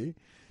femininity.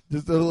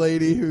 Just a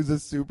lady who's a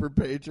super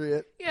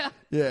patriot. Yeah.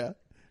 Yeah.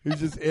 Who's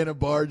just in a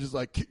bar, just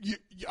like,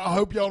 I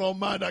hope y'all don't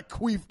mind I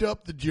queefed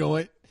up the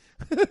joint.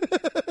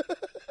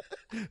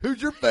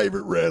 Who's your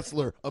favorite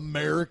wrestler?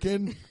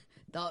 American?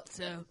 Thought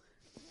so.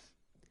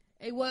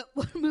 Hey, what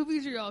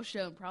movies are y'all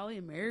showing? Probably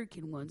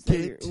American ones.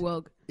 Get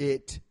Well,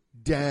 it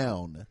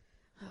down.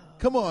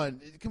 Come on.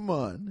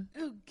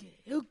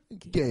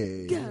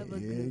 okay.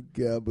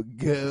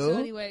 Gabba So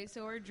anyway,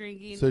 so we're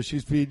drinking. So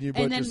she's feeding you a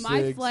bunch and of then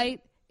my cigs.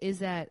 flight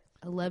is at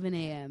 11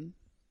 a.m.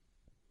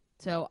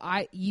 So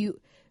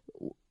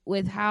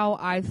with how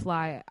I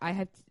fly, I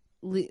have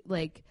to,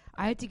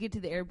 I had to get to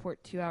the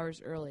airport 2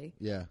 hours early.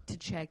 Yeah. To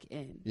check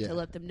in Yeah. to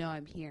let them know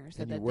I'm here.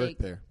 So And that you work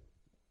there.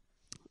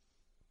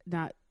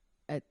 Not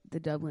at the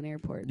Dublin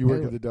airport. You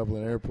work at the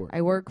Dublin airport.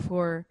 I work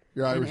for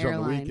You're an Irish on the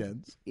airline.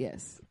 weekends.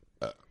 Yes.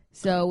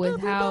 So with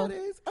how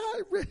Everybody's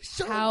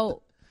Irish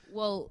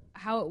on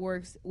how it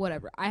works,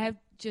 whatever. I have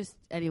just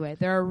anyway.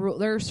 There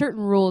are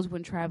certain rules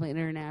when traveling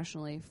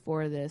internationally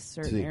for this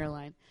certain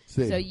airline.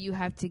 So you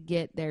have to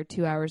get there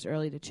 2 hours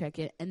early to check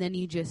it, and then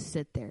you just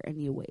sit there and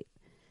you wait.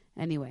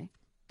 Anyway,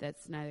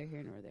 that's neither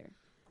here nor there.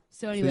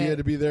 So anyway, So you had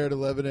to be there at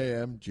 11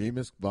 a.m.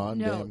 Jameis Bond.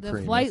 no,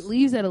 the flight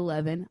leaves at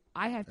 11.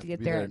 I have to get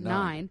be there there at at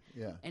 9.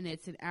 Yeah. And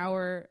it's an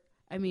hour.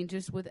 I mean,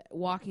 just with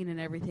walking and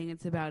everything,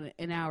 it's about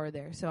an hour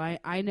there. So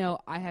I know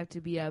I have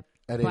to be up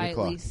At by 8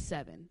 o'clock. at least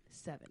 7.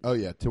 Oh,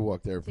 yeah, to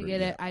walk there. To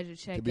get it, I had to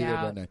check to be there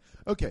by out. 9.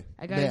 Okay.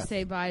 I got to math.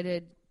 say bye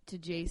to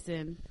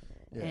Jason.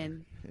 Yeah.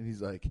 And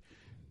he's like,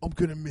 I'm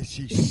going to miss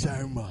you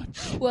so much.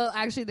 well,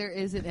 actually, there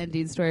is an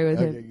ending story with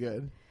Okay, him.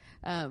 good.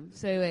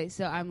 So anyway,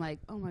 so I'm like,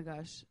 oh my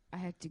gosh, I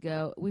have to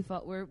go. We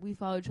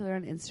follow each other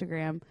on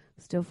Instagram,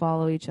 still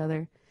follow each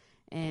other,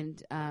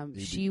 and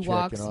she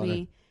walks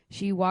me.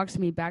 She walks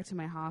me back to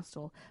my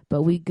hostel,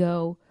 but we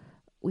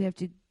have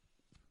to.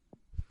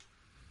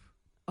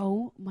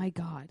 Oh my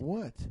God!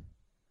 What?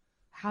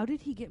 How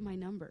did he get my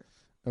number?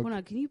 Okay. Hold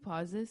on, can you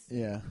pause this?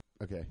 Yeah.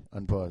 Okay,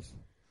 unpause.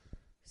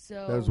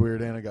 So That was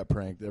weird. Anna got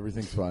pranked.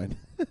 Everything's fine.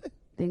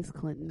 thanks,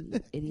 Clinton, you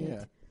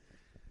idiot.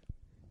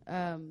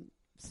 Yeah.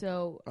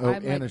 So Oh,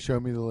 I'm Anna, like, show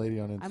me the lady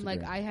on Instagram. I'm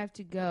like, I have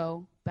to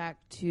go back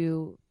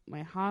to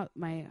my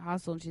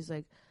hostel, and she's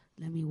like,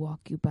 let me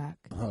walk you back.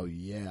 Oh,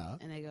 yeah.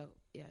 And I go,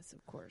 yes,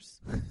 of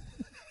course.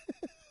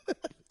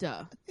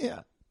 Duh. Yeah.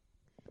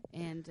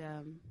 And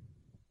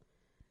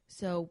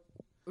so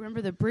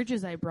remember the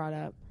bridges I brought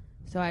up?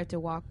 So we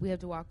have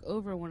to walk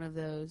over one of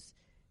those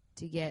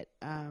to get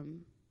I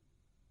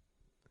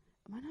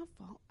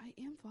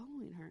am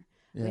following her.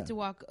 Yeah. We have to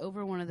walk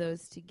over one of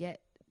those to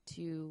get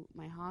to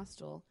my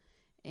hostel,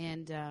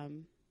 and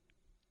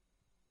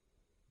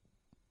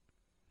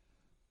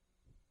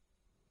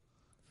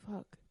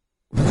fuck.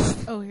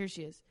 Oh, here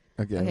she is.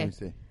 Okay, Okay. let me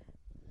see.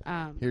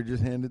 Here,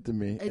 just hand it to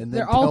me. And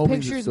They're then all tell me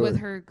the pictures story. with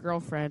her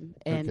girlfriend,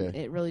 and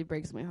Okay. it really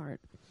breaks my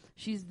heart.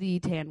 She's the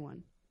tan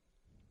one.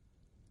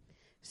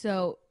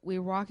 So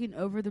we're walking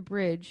over the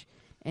bridge,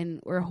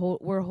 and we're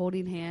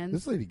holding hands.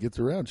 This lady gets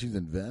around. She's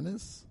in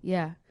Venice.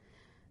 Yeah,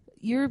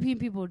 European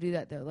people do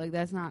that though. Like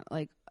that's not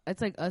like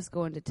it's like us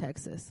going to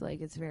Texas. Like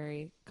it's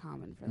very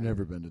common for them.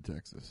 Never been to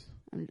Texas.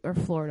 Or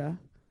Florida.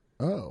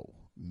 Oh,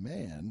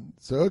 man.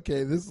 So,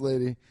 okay, this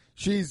lady,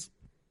 she's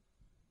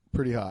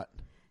pretty hot.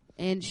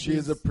 And She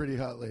is a pretty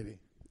hot lady.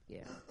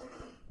 yeah.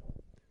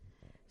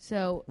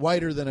 So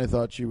Whiter than I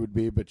thought she would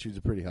be, but she's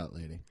a pretty hot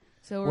lady.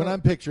 so When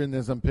I'm picturing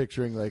this, I'm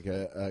picturing like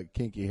a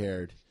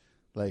kinky-haired,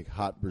 like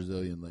hot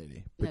Brazilian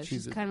lady. But no,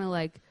 she's kind of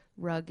like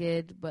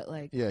rugged, but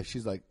like yeah,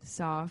 she's like,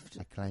 soft.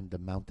 I climbed the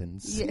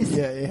mountains. Yes.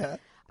 Yeah, yeah.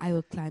 I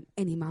will climb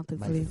any mountain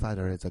for My you.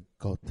 father is a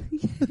goat.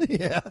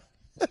 Yeah.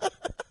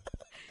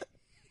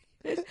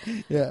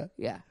 Yeah.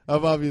 Yeah.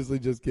 I'm obviously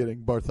just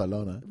kidding.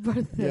 Barcelona.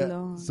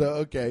 Barcelona. Yeah. So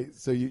okay,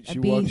 so she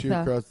walks you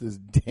Ibiza. across this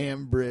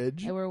damn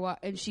bridge. And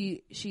and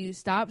she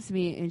stops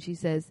me and she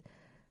says,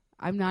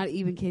 "I'm not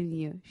even kidding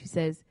you." She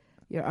says,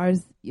 "Your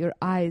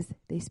eyes,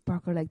 they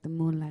sparkle like the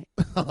moonlight."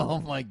 Oh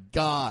my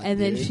god! And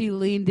then dude. she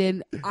leaned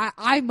in.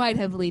 I might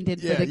have leaned in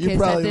yeah, for the you kiss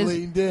probably at this.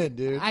 leaned in,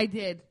 dude. I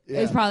did. Yeah.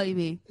 It was probably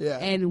me. Yeah.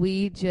 And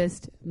we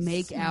just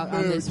make out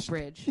on this Smooched.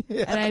 bridge.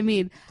 Yeah. And I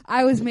mean,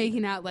 I was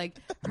making out like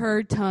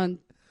her tongue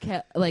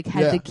had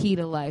Yeah. the key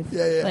to life.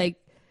 Yeah, yeah. Like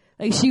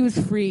she was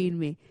freeing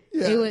me.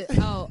 Yeah. It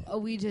was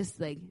we just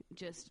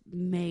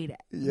made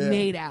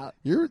out.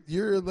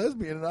 You're a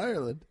lesbian in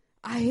Ireland.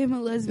 I am a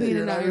Yeah, lesbian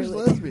you're in an Irish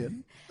Ireland.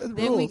 lesbian. That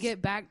Then we rules.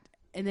 get back,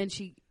 and then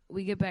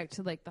we get back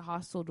to like the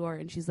hostel door,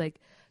 and she's like,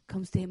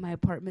 "Come stay in my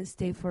apartment,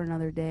 stay for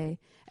another day."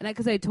 And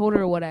because I told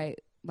her what my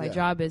Yeah.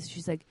 job is,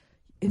 she's like,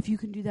 "If you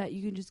can do that,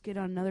 you can just get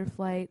on another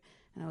flight."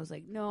 And I was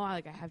like, "No,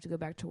 I have to go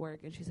back to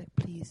work." And she's like,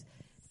 "Please,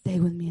 stay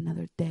with me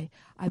another day.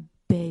 I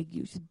beg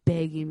you." She's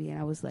begging me, and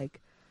I was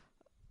like,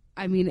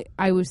 I mean,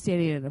 I was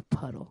standing in a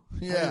puddle.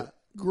 Yeah,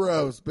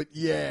 gross, but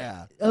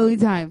yeah, Only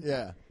time.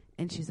 yeah.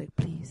 And she's like,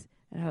 "Please."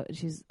 And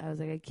I was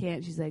like, "I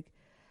can't." She's like,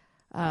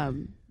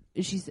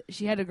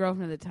 she had a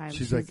girlfriend at the time.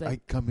 She's like, I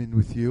come in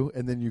with you,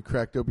 and then you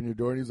cracked open your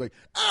door, and he's like,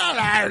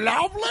 "Hello,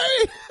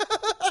 lovely."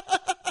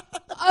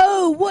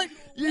 Whoa, what?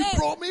 You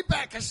brought me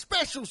back a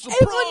special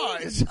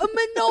surprise. A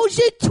menage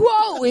a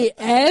trois,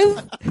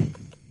 Ev.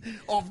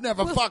 I've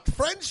never fucked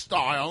French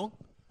style.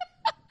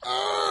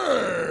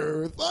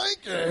 Oh,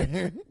 thank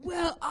you.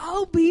 Well,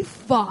 I'll be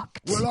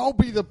fucked. Well, I'll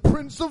be the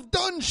Prince of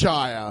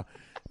Dunshire.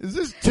 Is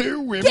this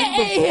 2 women? Get out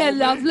of here,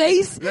 before me?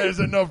 lovelies. There's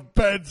enough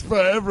beds for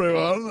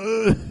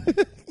everyone.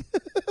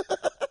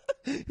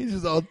 He's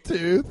just all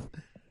tooth.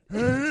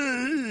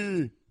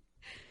 Hey.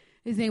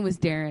 His name was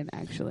Darren,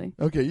 actually.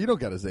 Okay, you don't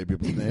got to say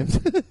people's names.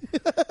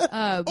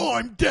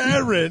 I'm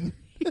Darren.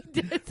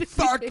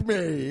 Fuck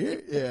me.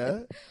 Yeah.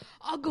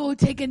 I'll go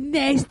take a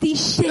nasty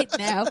shit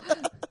now.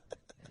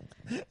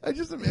 I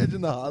just imagine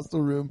the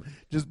hostel room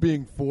just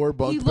being 4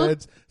 bunk looked-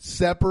 beds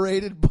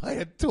separated by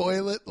a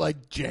toilet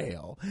like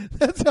jail.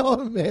 That's how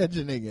I'm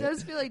imagining It it.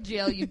 does feel like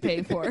jail you'd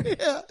pay for.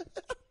 Yeah.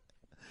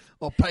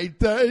 I'll pay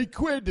 30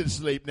 quid to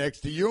sleep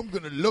next to you. I'm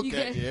going to look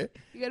at you.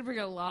 You got to bring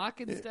a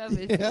lock and stuff.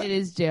 Yeah. It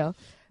is jail.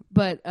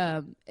 But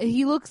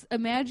he looks,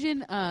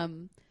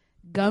 imagine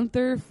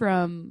Gunther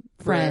from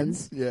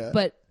Friends. Yeah.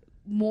 But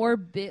more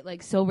bit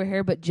like silver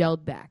hair, but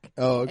gelled back.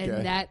 Oh, okay.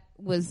 And that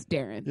was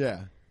Darren.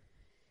 Yeah.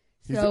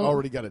 He's So-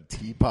 already got a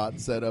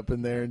teapot set up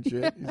in there and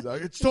shit. He's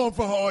like, it's time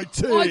for high I've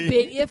tea.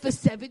 been here for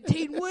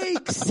 17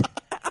 weeks.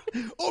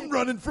 I'm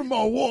running from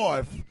my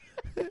wife.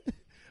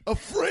 A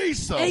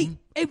threesome. Hey,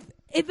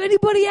 if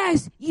anybody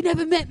asks, you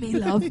never met me,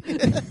 love.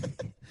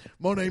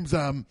 My name's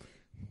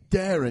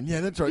Darren.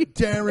 Yeah, that's right.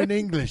 Darren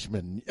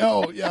Englishman.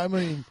 Oh, yeah, I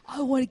mean,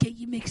 I want to get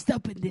you mixed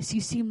up in this.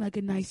 You seem like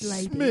a nice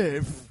lady.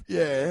 Smith.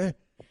 Yeah.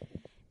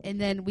 And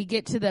then we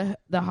get to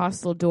the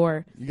hostel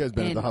door. You guys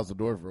been at And- the hostel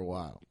door for a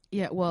while.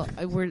 Yeah, well,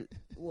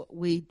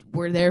 we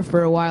were there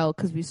for a while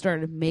because we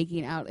started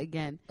making out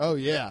again. Oh,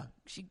 yeah.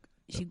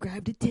 She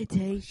grabbed a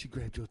titty. She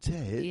grabbed your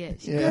tit. Yeah,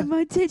 she grabbed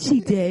my tit. She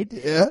did.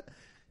 Yeah.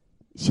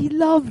 She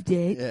loved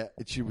it. Yeah.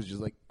 And she was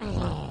just like,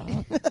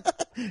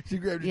 she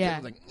grabbed your Yeah.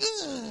 tit and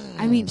was like,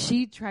 I mean,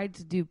 she tried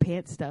to do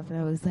pants stuff, and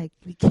I was like,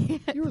 we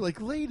can't. You were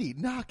like, lady,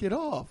 knock it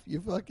off. You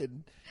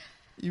fucking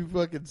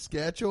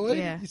Scatchoid.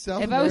 Yeah. You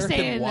South If I was American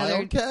staying another-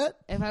 wildcat.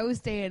 If I was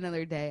staying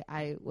another day,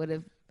 I would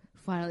have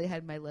finally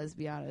had my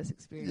lesbianas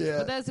experience. Yeah.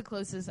 But that's the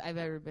closest I've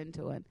ever been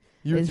to one.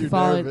 You're is too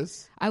falling-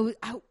 nervous.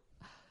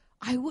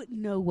 I wouldn't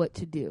know what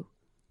to do.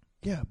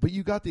 Yeah, but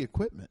you got the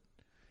equipment.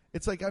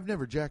 It's like I've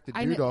never jacked a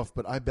I dude kn- off,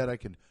 but I bet I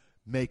can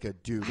make a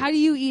dude. How do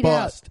you eat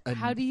bust out? a-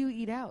 How do you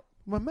eat out?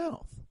 My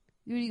mouth.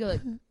 You go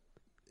like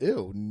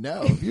Ew,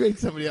 no. If you ate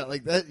somebody out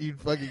like that, you'd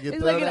fucking get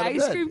it's thrown like an out of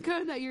ice bed. cream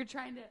cone that you're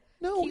trying to.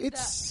 No, keep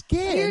it's the-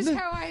 skin. Here's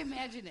how I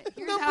imagine it.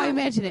 Here's No, how I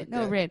imagine it.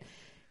 No, okay. Rand.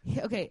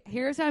 Okay,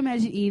 here's how I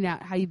imagine eating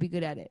out. How you'd be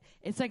good at it.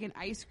 It's like an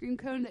ice cream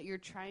cone that you're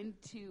trying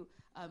to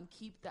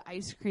keep the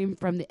ice cream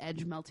from the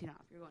edge melting off.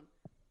 You're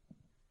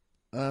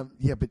going.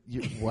 Yeah, but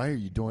why are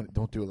you doing it?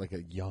 Don't do it like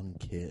a young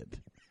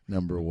kid.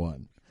 Number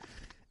one,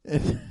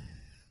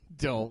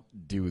 don't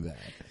do that.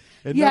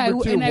 And Yeah,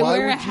 number two, and I why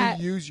wear a would hat.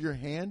 you use your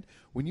hand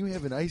when you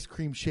have an ice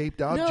cream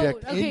shaped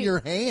object okay, in your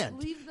hand?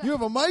 leave the- You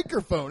have a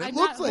microphone. It I'm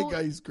looks not like hold-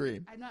 ice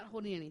cream. I'm not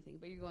holding anything,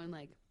 but you're going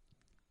like,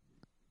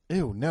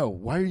 Ew, no.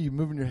 Why are you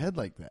moving your head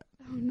like that?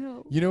 oh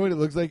no. You know what it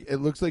looks like? It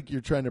looks like you're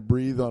trying to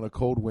breathe on a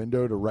cold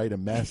window to write a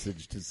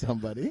message to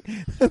somebody.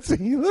 That's what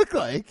you look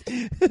like.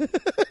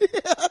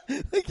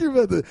 Yeah, like you're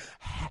about to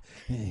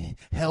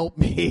help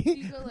me.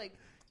 You go like.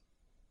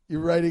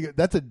 You're writing.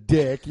 That's a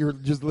dick. You're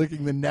just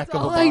licking the neck That's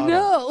of a all I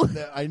bottle.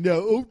 know. I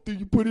know. Oh, did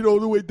you put it all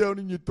the way down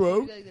in your You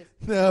throat? go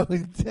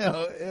like this.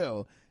 No,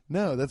 ew.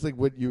 No, that's like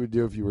what you would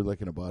do if you were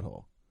licking a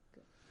butthole.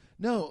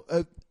 No,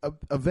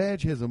 a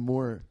vag has a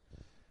more.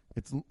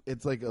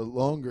 It's like a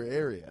longer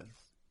area,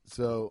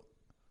 so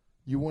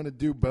you want to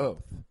do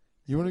both.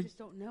 You I want just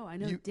don't know. I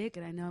know you- dick,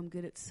 and I know I'm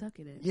good at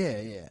sucking it.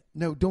 yeah.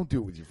 No, don't do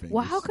it with your fingers.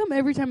 Well, how come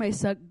every time I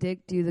suck dick,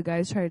 do the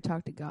guys try to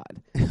talk to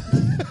God?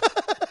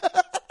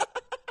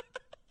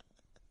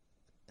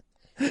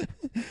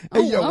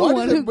 Hey, yo, I why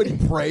wanna- does everybody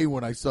pray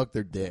when I suck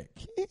their dick?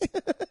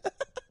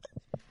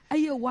 Hey,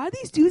 yo, why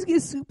these dudes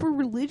get super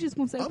religious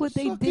once I I'm put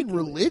they dick? sucking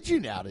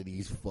religion out of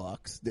these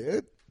fucks,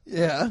 dude.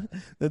 Yeah,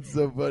 that's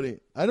so funny.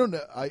 I don't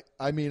know.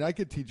 I mean, I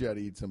could teach you how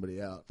to eat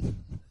somebody out.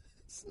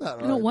 It's not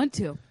hard. I don't want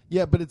to.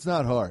 Yeah, but it's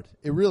not hard.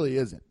 It really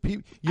isn't.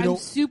 I'm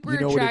super you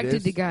know what it attracted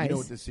is? to guys. You know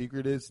what the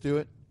secret is to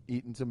it?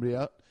 Eating somebody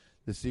out?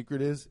 The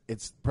secret is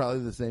it's probably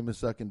the same as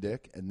sucking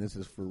dick, and this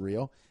is for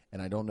real.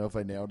 And I don't know if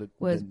I nailed it.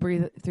 Was then-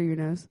 breathe through your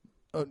nose?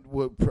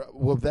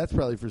 well, that's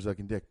probably for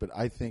sucking dick, but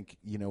I think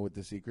you know what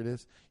the secret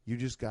is? You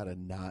just got to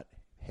not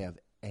have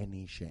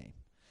any shame.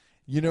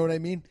 You know what I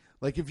mean?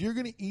 Like, if you're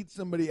going to eat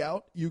somebody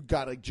out, you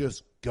got to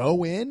just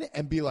go in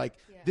and be like,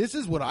 this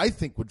is what I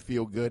think would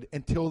feel good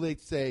until they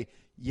say,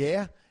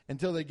 yeah,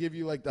 until they give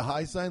you, like, the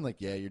high sign, like,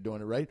 yeah, you're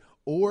doing it right.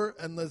 Or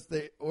unless,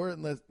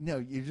 no,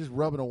 you're just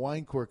rubbing a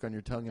wine cork on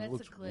your tongue and it That's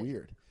looks a clit.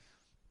 weird.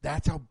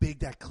 That's how big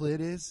that clit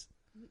is.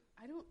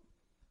 I don't.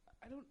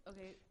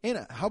 Okay.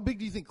 Anna, how big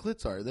do you think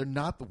clits are? They're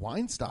not the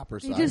wine stopper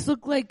They size. just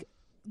look like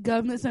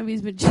gum that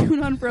somebody's been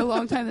chewing on for a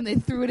long time, and they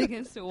threw it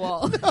against a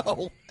wall.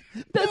 No.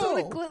 That's No.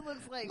 what a clit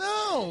looks like.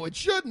 No, it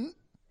shouldn't.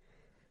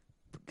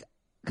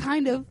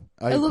 Kind of.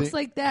 I It looks think-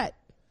 like that,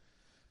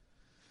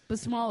 but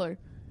smaller.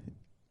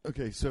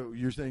 Okay, so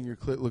you're saying your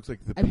clit looks like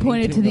the I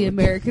pointed to painting the of a-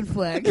 American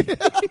flag.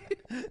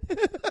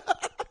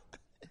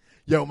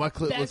 Yo, my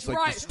clit That's looks like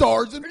right. the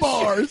stars and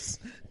bars.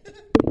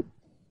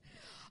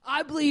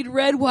 I bleed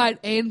red, white,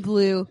 and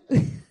blue.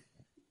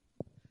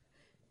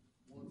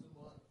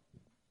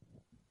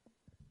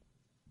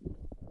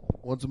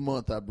 Once a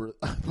month, I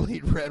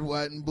bleed red,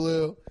 white, and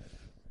blue.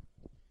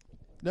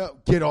 No,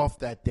 get off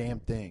that damn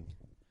thing.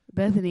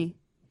 Bethany.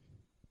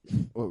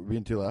 What, we're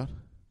being too loud?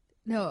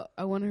 No,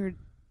 I want her to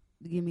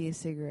give me a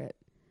cigarette,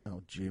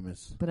 Oh,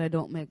 Jeemus. but I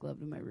don't make love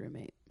to my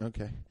roommate.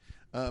 Okay.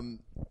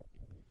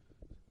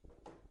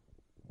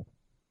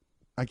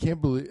 I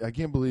can't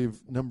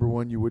believe number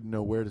one, you wouldn't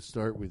know where to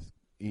start with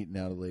eating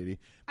out a lady.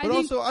 But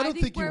I don't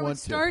think where you I would want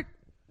to. start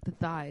the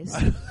thighs.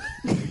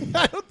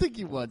 I don't think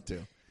you want to.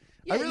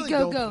 Yeah, I really you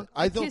don't. go.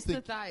 I don't Kiss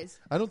think. the thighs.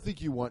 I don't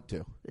think you want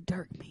to. The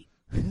dark meat.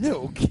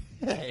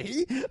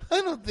 Okay.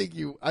 I don't think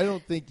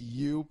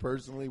you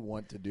personally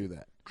want to do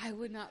that. I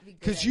would not be good.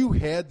 Because at you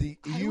it. had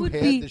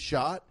be- the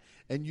shot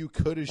and you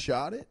could have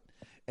shot it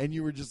and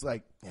you were just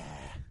like,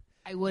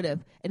 I would have.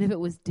 And if it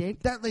was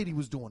dick, that lady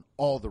was doing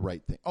all the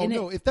right thing. Oh And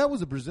no, if that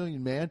was a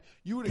Brazilian man,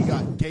 you would have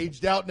got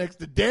gauged out next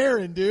to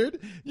Darren, dude.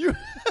 You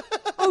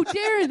oh,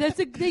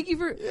 Darren, thank you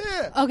for.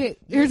 Yeah. Okay,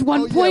 here's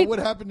one Oh, yeah, point. what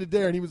happened to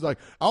Darren? He was like,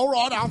 all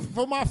right, I'll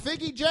for my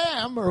figgy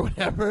jam or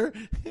whatever.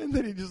 And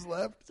then he just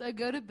left. So I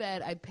go to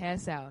bed, I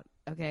pass out,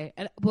 okay?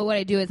 But what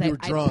I do is You were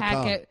drunk, I pack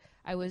huh? it.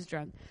 I was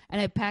drunk. And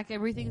I pack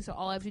everything, so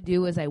all I have to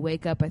do is I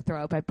wake up, I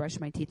throw up, I brush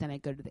my teeth, and I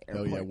go to the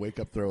Oh airport. yeah, wake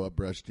up, throw up,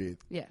 brush teeth.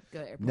 Yeah, go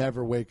to the airport.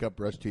 Never wake up,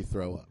 brush teeth,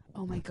 throw up.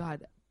 Oh, my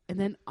God. And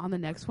then on the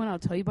next one, I'll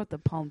tell you about the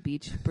Palm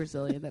Beach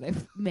Brazilian that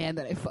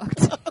I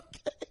fucked.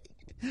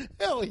 Okay.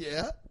 Hell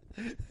yeah.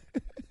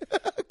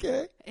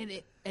 Okay. And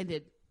it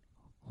ended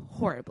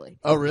horribly.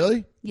 Oh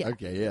really? Yeah.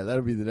 Okay, yeah,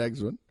 that'll be the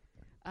next one.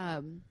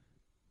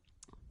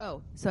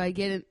 So I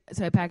get in,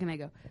 so I pack and I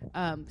go.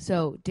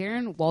 So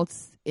Darren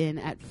waltzed in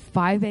at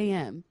 5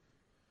 a.m.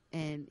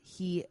 and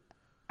he,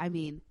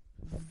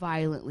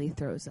 violently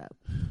throws up.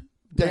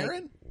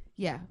 Darren?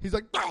 Yeah. He's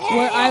like,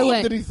 Where I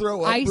went. Did he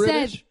throw up? I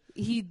British? said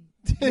he.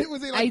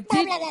 Was he like, I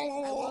did. I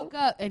woke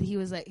up and he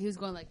was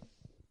going like,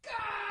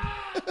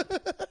 "Gah!"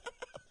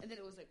 and then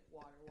it was like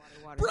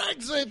water.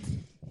 Brexit.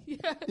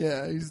 Yeah.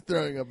 Yeah, he's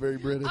throwing up very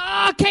British.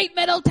 Ah, Kate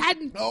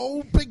Middleton.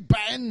 Oh, Big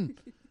Ben.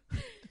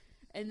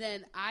 And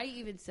then I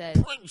even said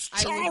Prince I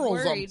was Charles,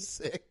 I'm worried.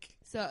 sick.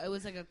 So it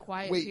was like a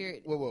quiet Wait,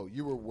 period. whoa,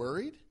 you were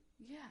worried?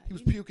 Yeah. He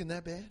was puking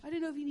that bad? I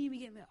didn't know if he needed to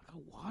get me like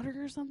a water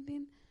or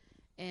something.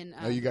 And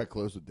No, you got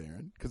close with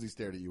Darren because he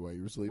stared at you while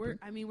you were sleeping.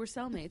 we're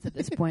cellmates at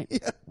this point.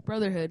 Yeah.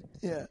 Brotherhood.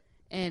 Yeah.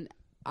 And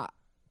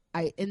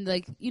I and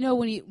like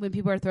when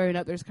people are throwing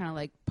up, there's kind of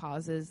like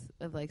pauses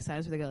of like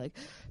silence where they go like.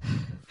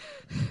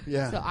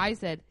 Yeah. So I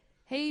said,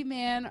 "Hey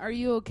man, are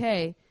you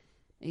okay?"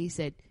 And he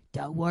said,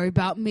 "Don't worry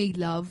about me,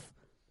 love."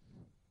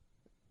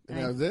 And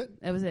that was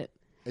it? That was it.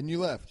 And you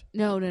left?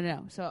 No.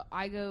 So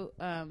I go.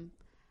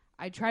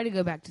 I try to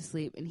go back to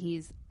sleep, and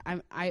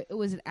it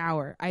was an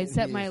hour. I had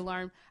set my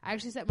alarm. I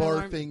actually set my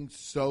alarm. Barfing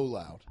so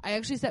loud. I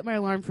actually set my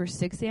alarm for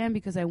 6 a.m.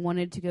 because I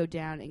wanted to go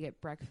down and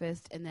get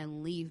breakfast and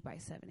then leave by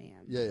 7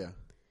 a.m. Yeah.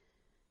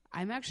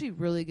 I'm actually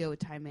really good with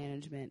time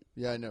management.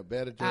 Yeah, I know.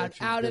 Bad at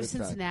directions. Out good of at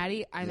time.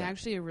 Cincinnati, I'm Yeah.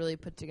 actually a really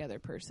put together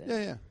person.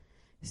 Yeah.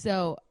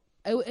 So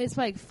it's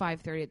like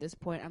 5:30 at this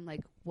point. I'm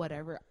like,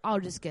 whatever. I'll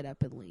just get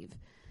up and leave.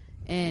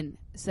 And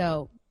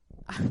so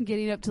I'm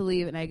getting up to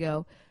leave, and I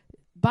go,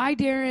 "Bye,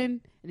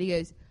 Darren." And he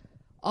goes,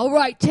 "All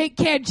right, take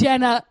care,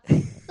 Jenna."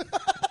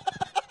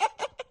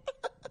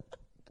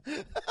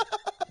 For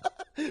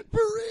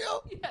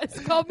real? Yes,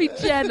 call me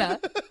Jenna.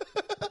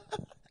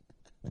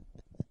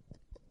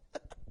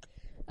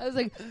 I was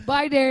like,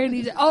 "Bye, Darren."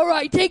 He's like, "All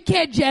right, take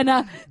care,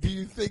 Jenna." Do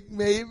you think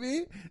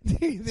maybe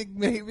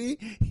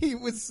he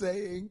was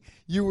saying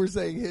you were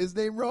saying his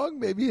name wrong?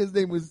 Maybe his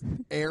name was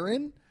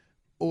Aaron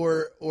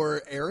or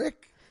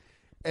Eric,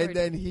 and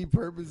then he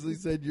purposely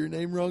said your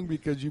name wrong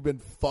because you've been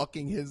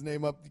fucking his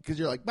name up because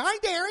you're like, "Bye,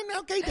 Darren."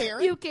 Okay,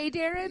 Darren. You okay,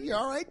 Darren? You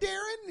all right,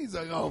 Darren? He's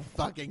like, "Oh,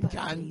 fucking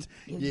cunt,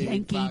 You you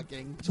Yankee-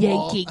 fucking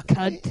Yankee twat."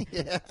 cunt.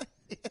 Yeah,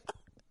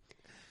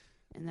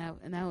 And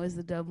that was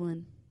the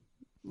Dublin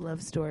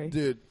love story.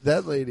 dude,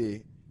 that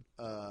lady.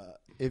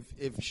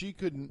 If she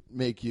couldn't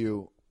make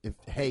you, if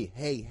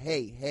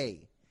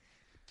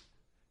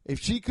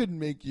she couldn't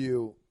make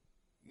you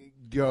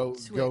go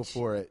Switch.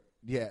 for it,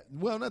 yeah.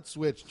 Well, not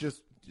switch,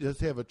 just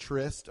have a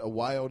tryst, a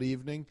wild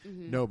evening.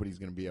 Nobody's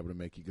going to be able to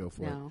make you go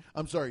for it. No.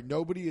 I'm sorry,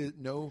 nobody is.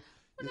 No.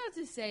 Well, not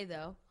to say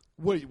though.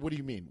 What do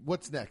you mean?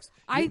 What's next?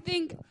 I saw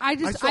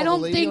don't the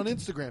lady think on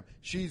Instagram.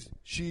 She's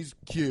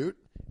cute.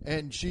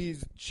 And she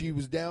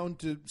was down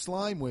to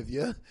slime with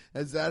you.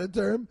 Is that a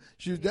term?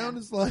 She was down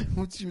to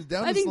slime. She was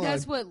down I to think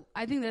slime.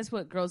 that's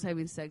what girls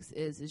having sex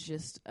is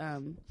just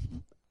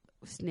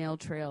snail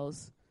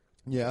trails.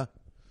 Yeah.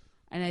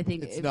 And I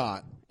think It's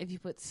not. if you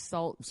put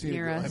salt I've seen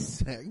near people have us,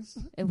 sex.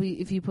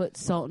 if you put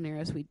salt near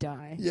us, we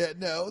die. Yeah,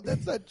 no,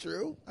 that's not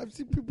true. I've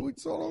seen people eat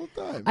salt all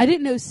the time. I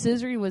didn't know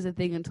scissoring was a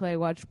thing until I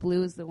watched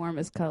Blue is the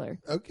Warmest Color.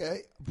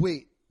 Okay.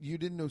 Wait, you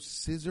didn't know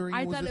scissoring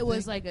I was thought a it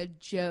was thing? like a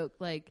joke.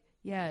 Like,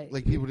 yeah.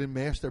 Like people didn't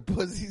mash their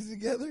pussies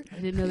together? I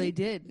didn't know they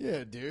did.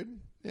 Yeah, dude.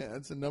 Yeah,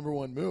 that's the number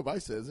one move. I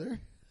scissor.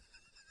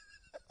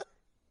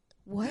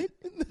 What?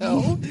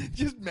 No,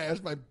 just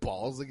mash my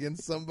balls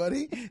against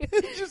somebody.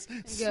 Just Go,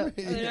 straight-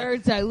 it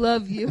hurts. I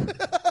love you.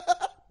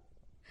 But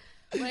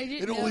I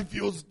didn't It know. only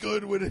feels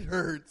good when it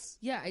hurts.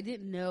 Yeah, I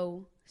didn't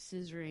know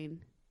scissoring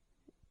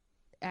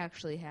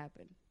actually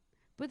happened.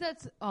 But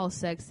that's all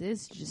sex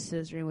is, just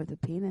scissoring with a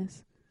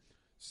penis.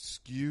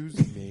 Excuse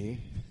me.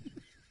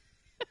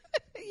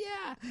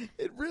 Yeah.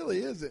 It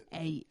really isn't.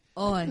 Hey,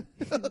 oi.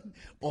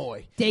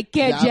 Oi. Take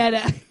care, Love,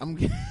 Jenna. I'm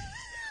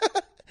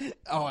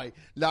Oi,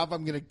 love,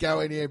 I'm going to go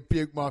in here and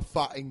puke my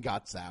fucking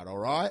guts out, all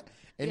right?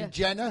 And Yeah.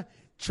 Jenna,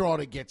 try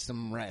to get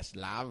some rest,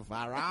 love,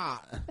 all right?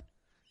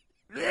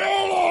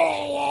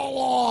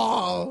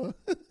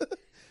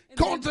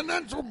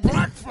 Continental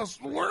breakfast.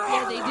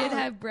 Yeah, they did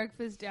have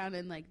breakfast down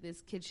in like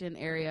this kitchen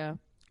area.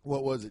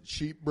 What was it?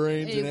 Sheep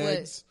brains It and was-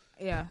 eggs?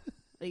 Yeah,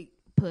 like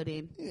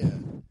pudding. Yeah.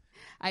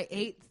 I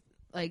ate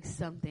like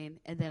something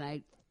and then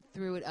I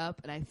threw it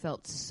up and I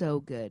felt so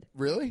good.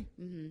 Really?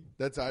 Mm-hmm.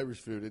 That's Irish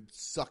food. It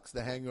sucks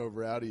the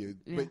hangover out of you,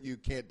 but you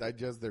can't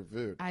digest their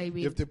food. I mean-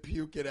 you have to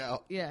puke it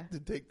out Yeah. to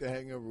take the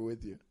hangover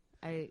with you.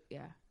 I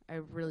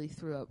really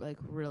threw up like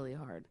really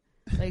hard.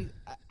 Like,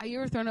 are you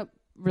ever thrown up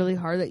really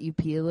hard that you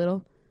pee a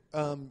little?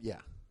 Yeah.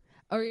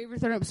 Or you ever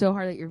thrown up so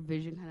hard that your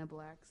vision kind of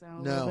blacks out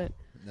a little No. bit?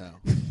 No.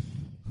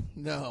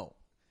 No.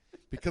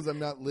 Because I'm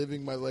not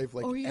living my life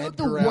like Oh, you know what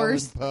Edgar the Allan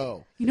worst-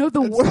 Poe. You know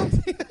the That's worst?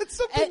 something- that's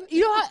something-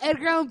 You know how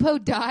Edgar Allan Poe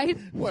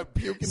died? what,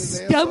 puking his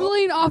ass off?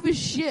 Stumbling off his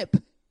ship.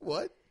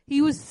 What?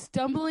 He was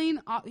stumbling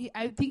off.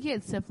 I think he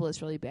had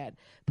syphilis really bad,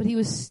 but he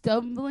was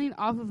stumbling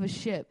off of a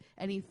ship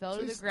and he fell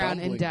to the ground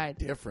and Stumbling died.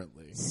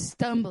 differently.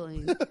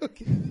 Stumbling.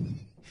 Okay.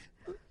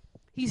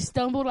 He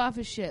stumbled off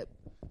a ship.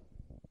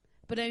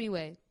 But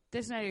anyway,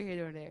 that's neither here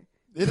nor there.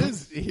 It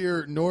is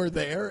here nor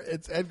there.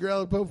 It's Edgar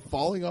Allan Poe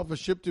falling off a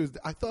ship to his.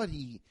 I thought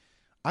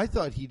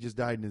he just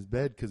died in his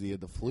bed because he had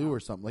the flu or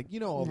something. Like,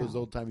 you know, all those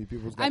old timey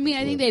people. I mean,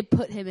 I think they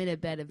put him in a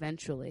bed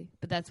eventually,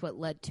 but that's what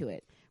led to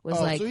it. Was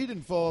Oh, like so he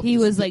didn't fall off he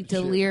the was ship. like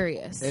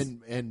delirious,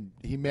 and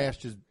he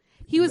mashed his.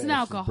 he was an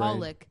mashed his brain.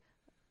 alcoholic,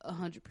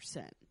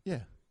 100%, Yeah,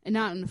 and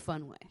not in a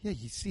fun way. yeah.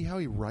 You see how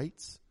he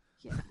writes?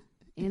 Yeah,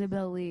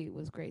 Annabelle Lee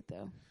was great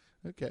though.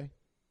 Okay.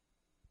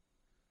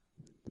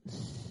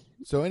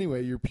 So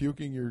anyway, you're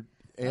puking your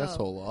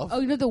asshole off. Oh,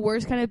 you know what the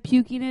worst kind of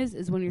puking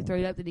is when you're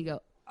throwing up, then you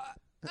go,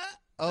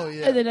 Oh,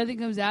 yeah. and then nothing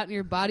comes out, and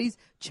your body's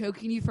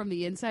choking you from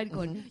the inside,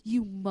 going,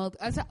 "You mother."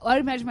 That's how I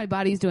imagine my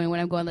body's doing when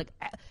I'm going like,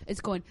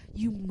 it's going,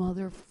 "You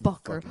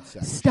motherfucker, Fucking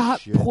sack of stop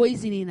shit."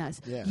 poisoning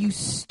us, Yeah. you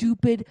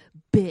stupid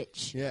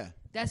bitch." Yeah.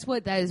 That's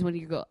what that is when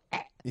you go,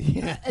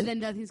 Yeah. and then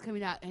nothing's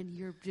coming out, and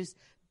you're just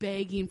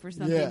begging for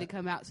something Yeah. to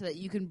come out so that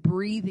you can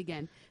breathe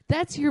again.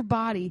 That's your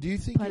body. Do you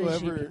think you'll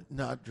punishing ever you.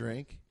 not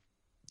drink?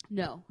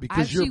 No, Because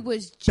actually you're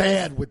was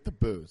bad with the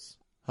booze,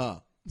 huh?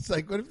 It's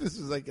like, what if this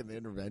was like an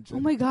intervention? Oh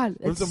my god,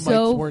 What if that's the mics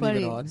so weren't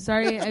even funny. on?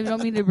 Sorry, I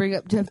don't mean to bring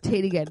up Jeff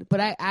Tate again, but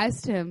I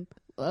asked him.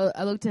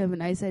 I looked at him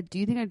and I said, "Do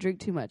you think I drink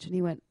too much?" And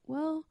he went,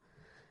 "Well,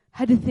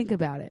 had to think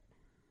about it."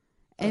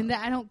 And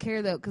I don't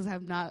care though because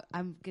I'm not.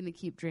 I'm gonna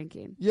keep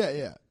drinking Yeah,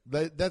 yeah.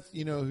 That's,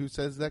 you know, who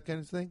says that kind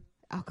of thing?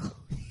 alcohol.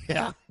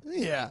 Yeah,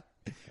 yeah.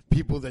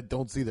 People that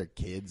don't see their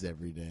kids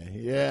every day.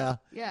 Yeah.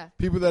 Yeah,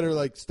 People that are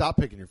like, stop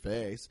picking your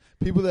face.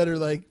 People that are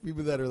like,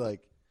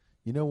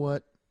 you know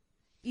what?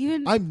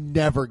 even I'm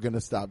never going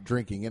to stop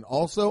drinking. And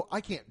also,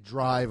 I can't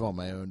drive on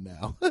my own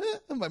now.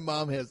 My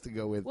mom has to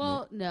go with me.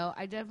 well, no,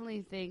 I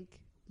definitely think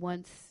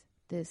once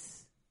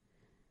this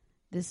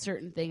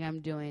certain thing I'm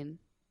doing,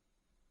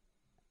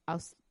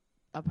 I'll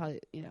probably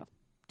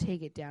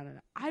take it down. And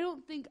I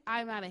don't think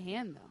I'm out of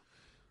hand though.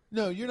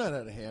 No, you're not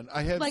out of hand.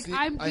 I have Like, seen,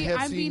 I'm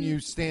seen being- you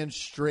stand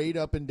straight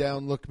up and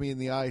down, look me in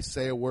the eye,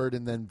 say a word,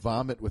 and then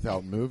vomit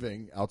without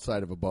moving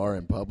outside of a bar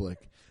in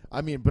public. I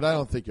mean, but I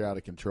don't think you're out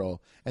of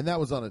control. And that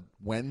was on a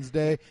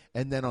Wednesday,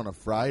 and then on a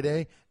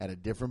Friday at a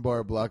different bar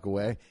a block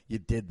away, you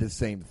did the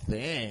same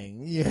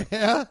thing.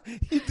 Yeah,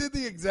 you did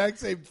the exact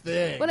same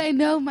thing. But I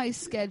know my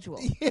schedule.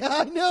 Yeah,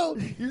 I know.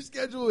 Your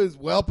schedule is,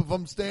 well, if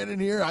I'm standing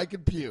here, I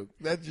can puke.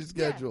 That's your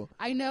schedule.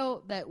 Yeah, I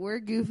know that we're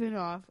goofing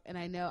off, and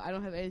I know I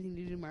don't have anything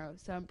to do tomorrow,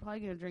 so I'm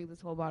probably going to drink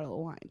this whole bottle of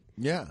wine.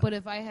 Yeah. But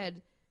if I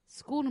had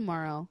school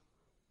tomorrow,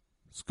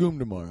 Scoom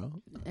tomorrow.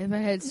 if I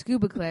had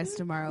scuba class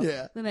tomorrow,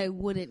 Yeah. then I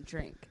wouldn't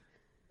drink.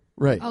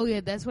 Right. Oh, yeah,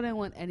 that's what I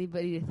want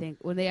anybody to think.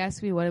 When they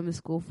ask me what I'm in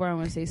school for, I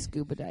want to say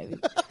scuba diving.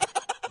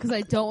 Because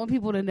I don't want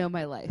people to know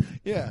my life.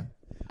 Yeah.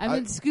 I'm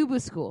in scuba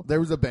school. There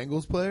was a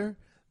Bengals player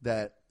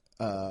that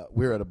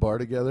we were at a bar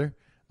together.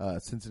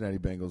 Cincinnati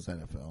Bengals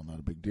NFL, not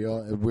a big deal.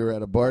 And we were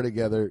at a bar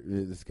together.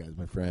 This guy's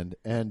my friend.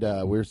 And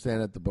we were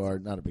standing at the bar.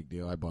 Not a big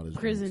deal. I bought his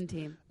Prison drinks.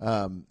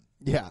 team.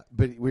 Yeah,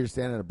 but we were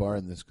standing at a bar,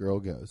 and this girl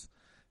goes,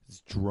 This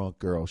drunk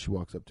girl, she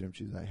walks up to him.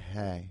 She's like,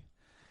 "Hey,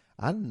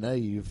 I know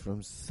you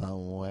from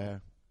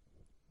somewhere.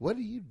 What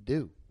do you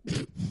do?"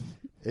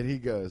 And he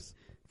goes,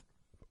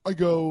 "I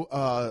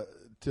go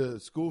to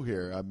school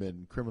here. I'm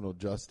in criminal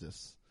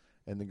justice."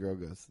 And the girl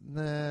goes,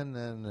 "Nah."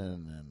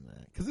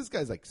 Because this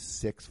guy's like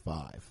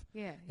 6'5".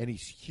 Yeah. And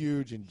he's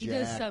huge and He jacked.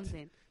 does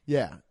something.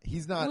 Yeah,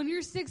 he's not. When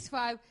you're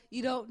 6'5",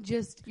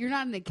 you're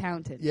not an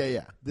accountant.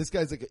 Yeah. This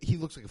guy's like, he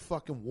looks like a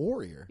fucking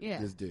warrior.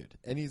 Yeah. This dude,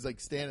 and he's like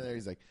standing there.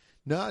 He's like,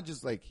 no,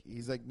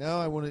 he's like, no,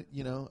 I want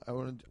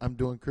to, I'm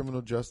doing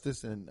criminal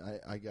justice, and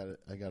I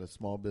got a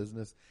small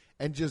business,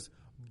 and just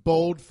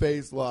bold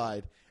face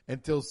lied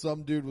until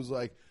some dude was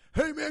like,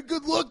 "Hey man,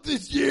 good luck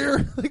this year."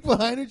 Like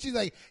behind her, she's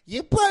like,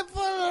 "You play for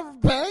the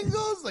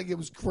Bengals?" Like it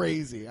was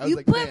crazy. I was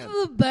like, play man.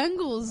 for the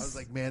Bengals. I was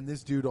like, man,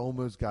 this dude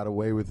almost got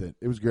away with it.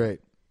 It was great.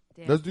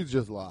 Damn. Those dudes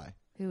just lie.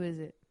 Who is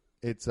it?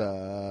 It's Oh,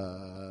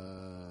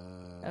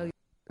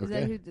 is okay.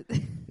 that who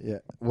did? Yeah.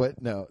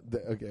 What? No.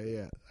 Okay.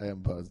 Yeah. I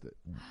unpaused it.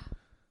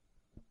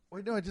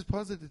 Wait, no. I just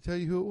paused it to tell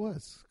you who it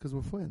was because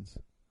we're friends.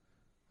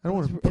 I don't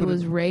want to. It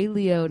was Ray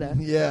Liotta.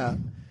 Yeah.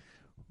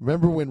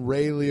 Remember when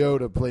Ray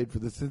Liotta played for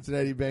the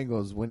Cincinnati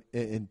Bengals when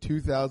in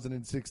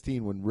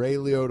 2016 when Ray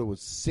Liotta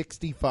was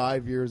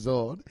 65 years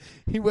old?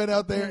 He went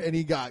out there and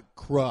he got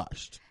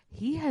crushed.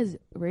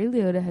 Ray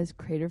Liotta has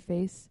crater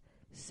face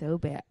so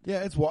bad.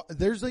 Yeah,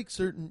 there's like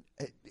certain.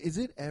 Is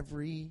it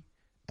every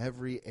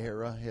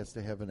era has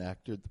to have an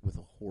actor with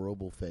a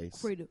horrible face?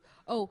 Crater.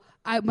 Oh,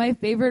 one of my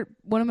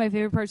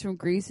favorite parts from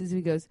Grease is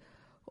he goes,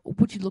 "Oh,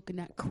 what you looking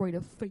at, crater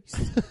face?"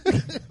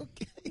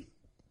 Okay.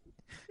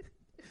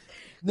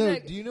 No,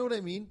 Like- do you know what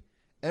I mean?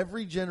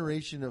 Every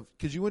generation of,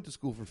 because you went to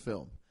school for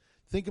film.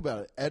 Think about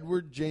it.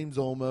 Edward James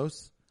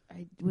Olmos.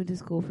 I went to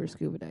school for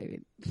scuba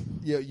diving.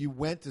 Yeah, you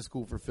went to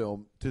school for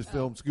film to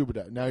film scuba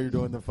dive. Now you're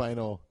doing the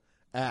final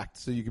act,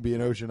 so you can be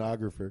an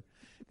oceanographer.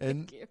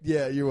 And Thank you.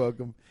 yeah, you're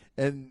welcome.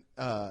 And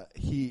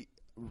he,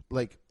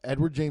 like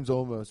Edward James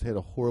Olmos, had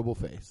a horrible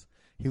face.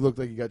 He looked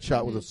like he got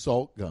shot with a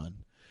salt gun.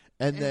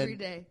 And Every then,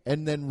 day.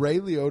 And then Ray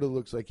Liotta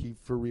looks like he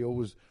for real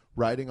was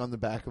riding on the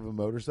back of a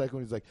motorcycle.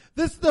 And he's like,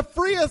 "This is the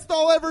freest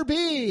I'll ever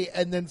be."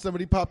 And then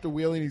somebody popped a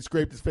wheelie and he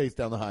scraped his face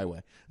down the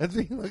highway. That's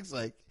what he looks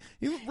like.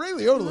 Ray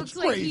Liotta looks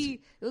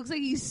crazy. It looks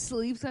like he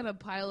sleeps on a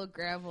pile of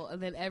gravel,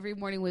 and then every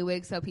morning when he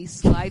wakes up, he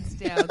slides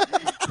down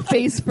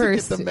face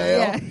first. Get the mail.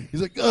 Yeah.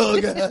 He's like, "Oh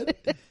god."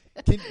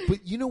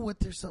 But you know what?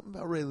 There's something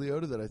about Ray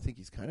Liotta that I think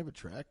he's kind of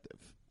attractive.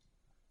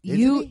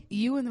 Isn't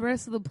You and the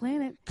rest of the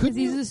planet, Couldn't because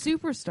he's you- a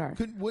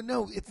superstar. Well,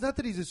 no, it's not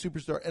that he's a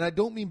superstar, and I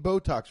don't mean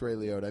Botox Ray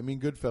Liotta. I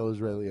mean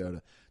Goodfellas Ray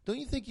Liotta. Don't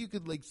you think you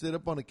could like sit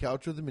up on a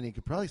couch with him and he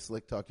could probably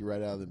slick talk you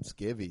right out of them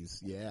skivvies?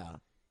 Yeah,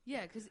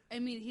 Yeah, because I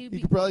mean,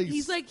 could probably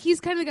he's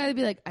kind of the guy to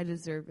be like, "I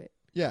deserve it."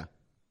 yeah,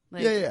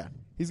 Like, yeah.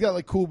 He's got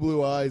like cool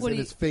blue eyes, What and do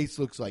you- his face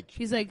looks like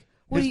He's like,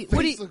 his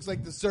face looks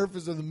like the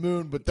surface of the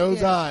moon, but those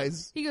Yeah.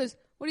 eyes. He goes,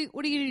 "What are you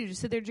gonna do? Just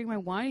sit there and drink my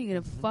wine? Or are you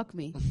gonna fuck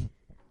me?"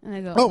 And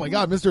I go, Oh my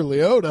God, Mr.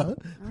 Liotta!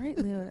 All right,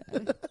 Leo.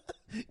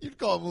 You'd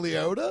call him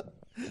Liotta?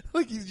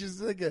 Like he's just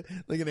like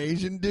an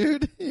Asian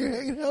dude you're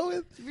hanging out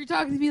with? If you're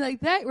talking to me like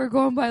that, we're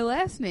going by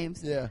last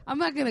names. Yeah. I'm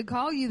not gonna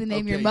call you the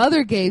name your Okay.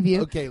 mother gave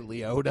you. Okay,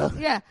 Liotta.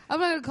 Yeah,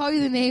 I'm not gonna call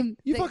you the name.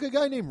 You that- fuck a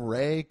guy named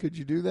Ray? Could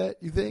you do that?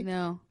 You think?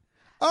 No.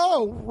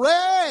 Oh,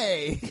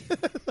 Ray!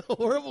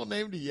 Horrible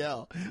name to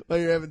yell while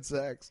you're having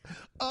sex.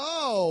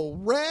 Oh,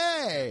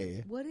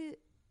 Ray! I wonder,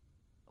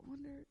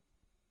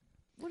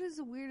 what is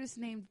the weirdest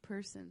named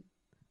person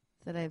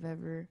that I've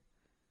ever?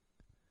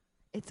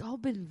 It's all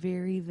been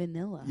very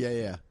vanilla.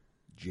 Yeah.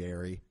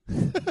 Jerry.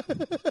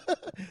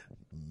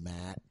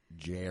 Matt,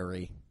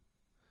 Jerry,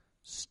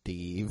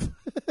 Steve.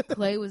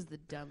 Clay was the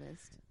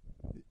dumbest.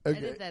 Okay.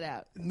 Edit that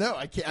out. No,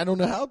 I can't. I don't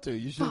know how to.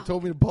 You should have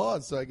told me to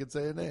pause so I could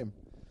say a name.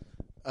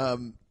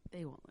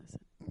 They won't listen.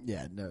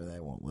 Yeah, no, they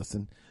won't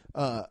listen.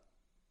 I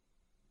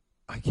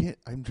can't.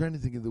 I'm trying to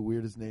think of the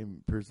weirdest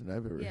name person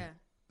I've ever Yeah.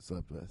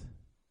 slept with.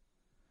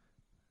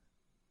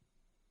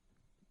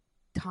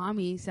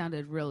 Tommy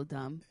sounded real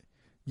dumb.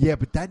 Yeah,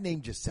 but that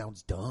name just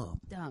sounds dumb.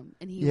 Dumb.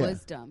 And he Yeah.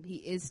 was dumb. He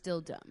is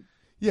still dumb.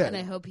 Yeah. And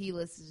I hope he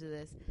listens to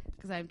this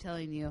because I'm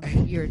telling you,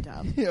 you're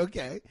dumb.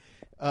 Okay.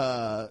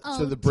 So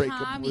Oh, the breakup.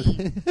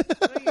 Tommy.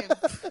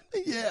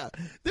 Yeah,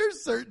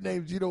 there's certain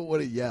names you don't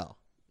want to yell.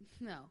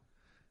 No.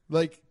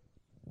 Like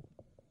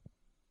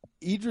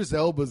Idris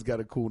Elba's got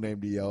a cool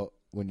name to yell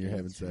when you're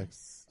having sex.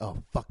 Idris. Oh,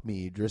 fuck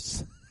me,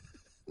 Idris.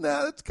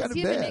 No, that's kind Does of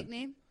he have a bad.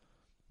 nickname?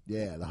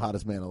 Yeah, the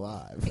hottest man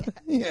alive.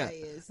 Yeah, he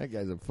is. that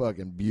guy's a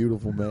fucking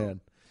beautiful man.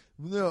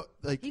 No,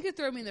 like He could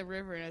throw me in the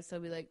river and I'd still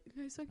be like,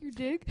 "Can I suck your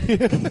dick?"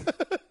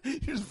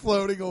 you're just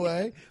floating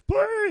away.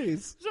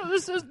 Please,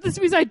 So this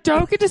means I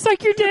don't get to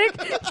suck your dick?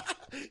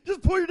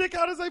 just pull your dick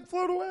out as I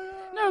float away.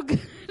 No,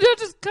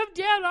 just come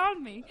down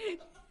on me.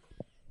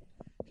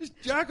 Just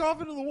jack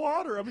off into the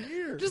water. I'm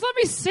here. Just let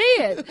me see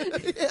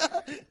it,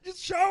 yeah,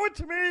 just show it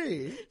to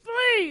me.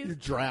 please, You're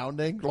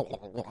drowning.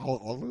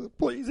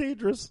 Please,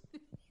 Idris.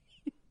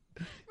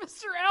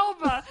 Mr.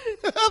 Elba.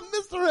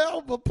 Mr.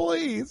 Elba,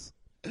 please.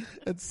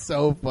 It's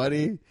so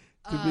funny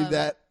to be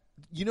that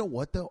You know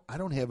what, though? I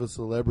don't have a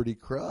celebrity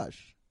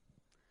crush.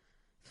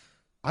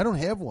 I don't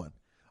have one.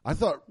 I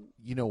thought,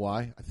 you know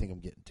why? I think I'm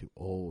getting too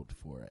old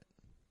for it.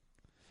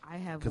 I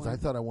have Because one. I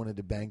thought I wanted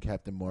to bang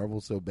Captain Marvel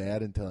so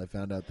bad until I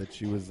found out that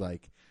she was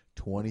like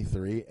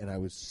 23, and I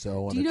was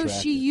so Do you know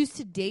unattractive. she used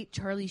to date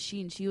Charlie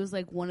Sheen? She was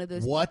like one of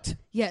those. What?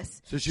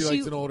 Yes. So she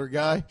likes an older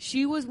guy?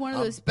 She was one of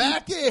I'm those.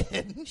 back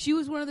in. She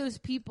was one of those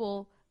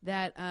people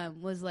that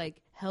was like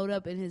held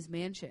up in his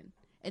mansion,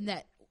 and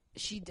that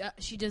she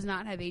does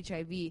not have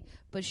HIV,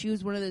 but she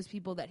was one of those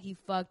people that he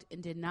fucked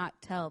and did not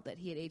tell that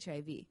he had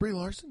HIV. Brie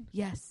Larson?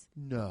 Yes,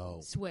 No.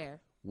 swear.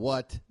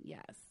 What?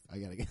 Yes. I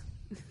gotta get.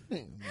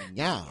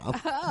 Yeah.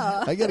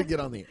 I gotta get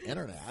on the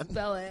internet.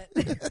 Spell it.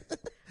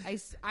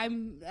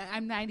 I'm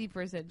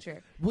 90%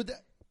 sure. Would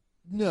that?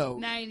 No.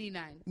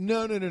 99.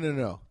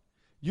 No.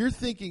 You're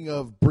thinking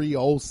of Brie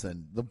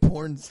Olson, the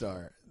porn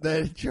star.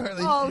 That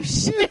Charlie. Oh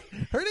shit.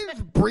 Her name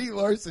is Brie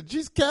Larson.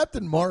 She's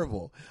Captain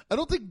Marvel. I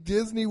don't think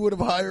Disney would have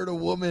hired a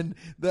woman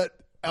that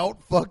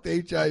outfucked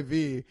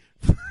HIV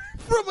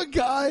from a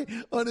guy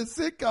on a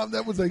sitcom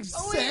that was like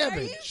Oh, wait, savage.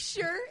 are you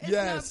sure it's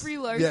Yes. not Brie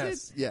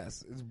Larson?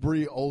 Yes. It's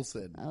Brie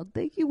Olson. I'll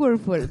take your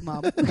word for it,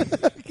 Mom.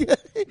 Okay.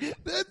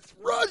 That's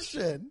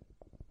Russian.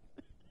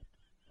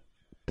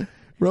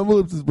 Rumble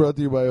Lips is brought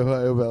to you by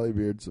Ohio Valley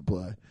Beard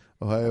Supply.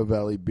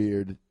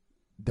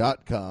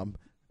 OhioValleyBeard.com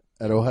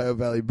at Ohio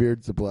Valley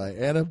Beard Supply.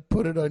 Anna,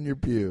 put it on your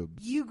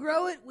pubes. You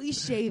grow it, we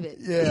shave it.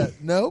 Yeah,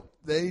 nope.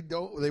 They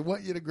don't. They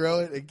want you to grow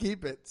it and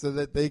keep it so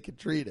that they can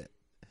treat it.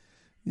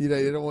 You know,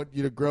 they don't want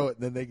you to grow it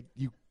and then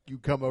you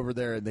come over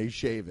there and they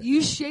shave it.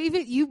 You shave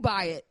it, you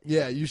buy it.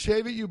 Yeah, you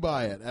shave it, you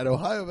buy it at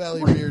Ohio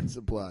Valley Beard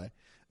Supply.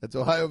 That's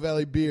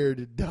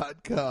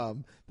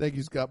OhioValleyBeard.com. Thank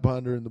you, Scott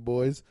Ponder and the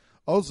boys.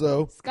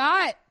 Also,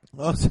 Scott.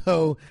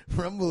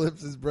 Rumble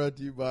Lips is brought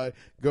to you by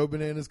Go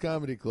Bananas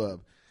Comedy Club.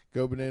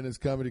 Go Bananas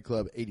Comedy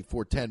Club,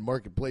 8410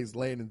 Marketplace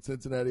Lane in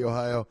Cincinnati,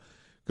 Ohio.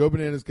 Go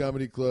Bananas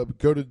Comedy Club.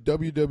 Go to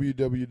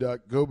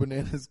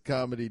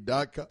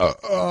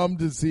www.gobananascomedy.com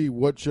to see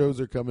what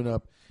shows are coming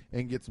up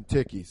and get some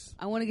tickies.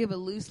 I want to give a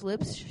Loose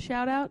Lips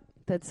shout out.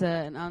 That's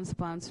an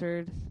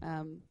unsponsored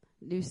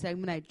new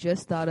segment I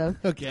just thought of.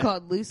 Okay. It's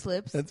called Loose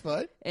Lips. That's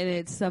fine. And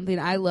it's something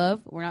I love.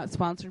 We're not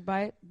sponsored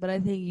by it, but I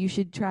think you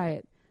should try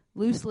it.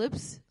 Loose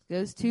Lips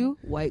goes to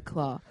White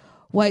Claw.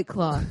 White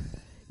Claw.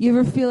 You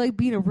ever feel like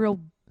being a real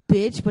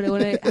bitch, but I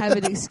want to have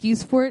an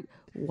excuse for it?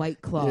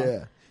 White Claw.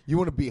 Yeah. You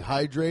want to be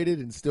hydrated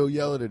and still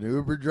yell at an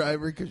Uber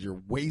driver because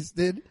you're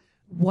wasted?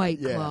 White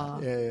Yeah.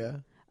 Claw. Yeah.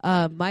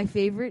 My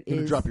favorite You want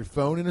to is drop your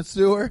phone in a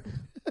sewer?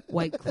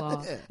 White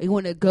Claw. You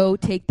want to go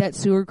take that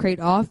sewer crate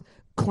off,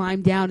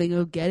 climb down and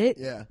go get it?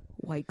 Yeah.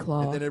 White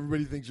Claw. And then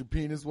everybody thinks you're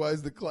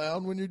penis-wise the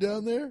clown when you're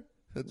down there?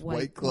 That's White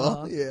White Claw.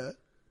 Claw. Yeah.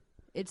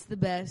 It's the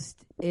best.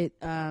 It's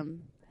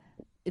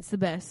the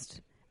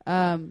best.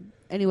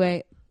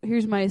 Anyway,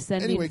 here's my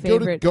ascending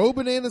favorite. Go to Go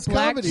Bananas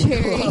Black Comedy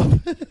cherry. Club.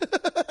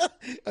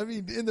 I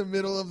mean, in the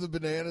middle of the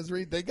bananas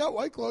read, they got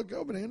White Claw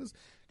Go Bananas.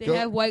 They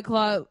have White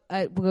Claw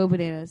at Go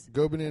Bananas.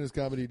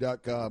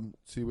 GoBananasComedy.com.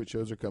 See what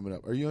shows are coming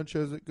up. Are you on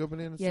shows at Go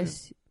Bananas?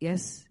 too?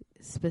 Yes,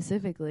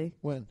 specifically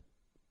When?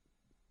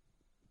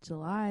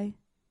 July.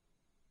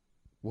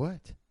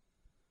 What?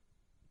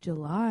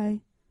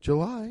 July.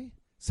 July?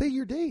 Say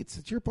your dates.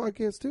 It's your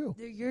podcast, too.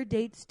 They're your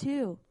dates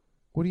too.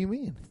 What do you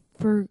mean?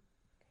 For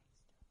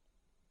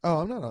Oh,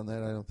 I'm not on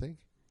that, I don't think.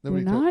 you're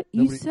Nobody told- not.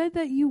 You nobody- said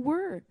that you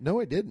were. No,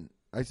 I didn't.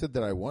 I said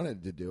that I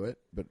wanted to do it,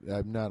 but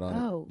I'm not on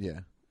Oh. it. Yeah.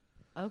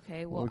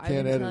 Okay. Well, Well, we I've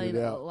can't been edit telling it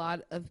a out.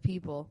 lot of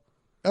people.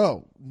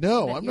 Oh,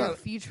 no, that I'm you're not.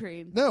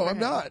 featuring. No, for I'm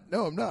him. not.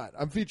 No, I'm not.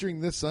 I'm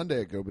featuring this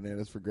Sunday at Go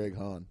Bananas for Greg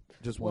Hahn.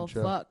 Just one Well,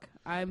 show. fuck.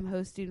 I'm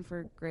hosting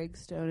for Greg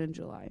Stone in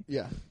July.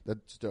 Yeah,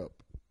 that's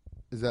dope.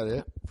 Is that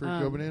it for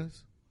Go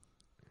Bananas?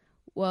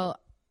 Well,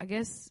 I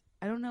guess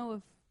I don't know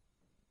if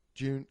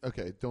June.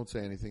 Okay, don't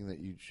say anything that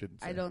you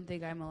shouldn't say. I don't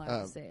think I'm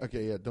allowed to say it.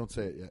 Okay, yeah, don't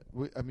say it yet.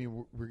 We're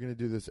going to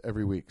do this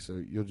every week, so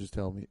you'll just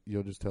tell me.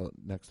 You'll just tell it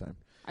next time.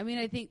 I mean,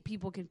 I think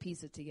people can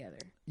piece it together.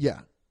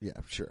 Yeah,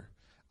 sure.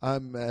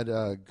 I'm at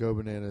Go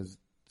Bananas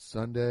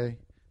Sunday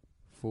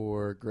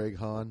for Greg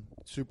Hahn.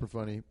 Super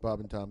funny, Bob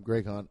and Tom.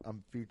 Greg Hahn.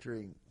 I'm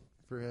featuring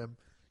for him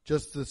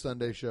just the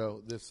Sunday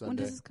show this Sunday. When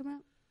does this come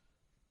out?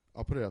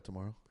 I'll put it out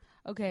tomorrow.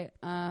 Okay.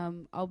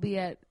 I'll be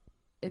at.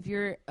 If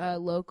you're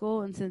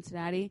local in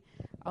Cincinnati,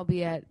 I'll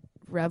be at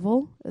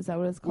Revel. Is that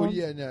what it's called? Well,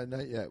 yeah, no,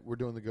 not yet. We're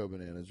doing the Go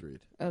Bananas read.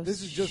 Oh,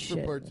 this is just shit.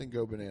 for parts in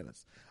Go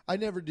Bananas. I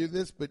never do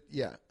this, but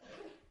yeah.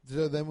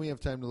 So then we have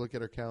time to look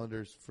at our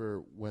calendars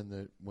for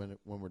when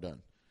we're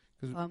done.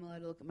 Oh, I'm allowed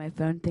to look at my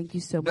phone. Thank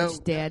you so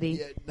much, Daddy.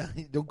 No,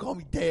 don't call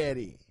me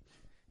Daddy.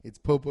 It's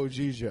Popo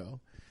Gijo.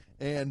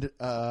 And,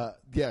 so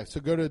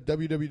go to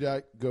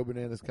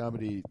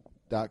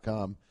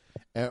www.gobananascomedy.com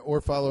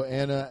or follow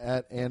Anna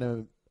at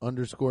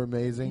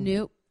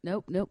Anna_amazing.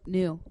 Nope.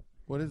 New.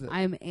 What is it?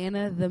 I'm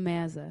Anna the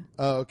Mazza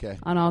Oh, okay.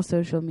 on all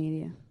social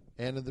media.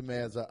 Anna the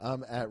Mazza.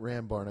 I'm at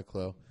Ram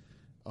Barnaclough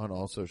on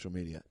all social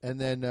media. And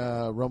then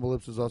Rumble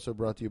Lips is also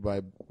brought to you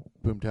by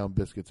Boomtown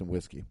Biscuits and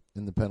Whiskey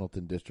in the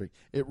Pendleton District.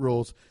 It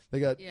rules. They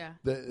got Yeah.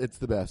 it's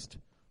the best.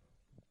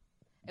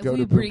 If go we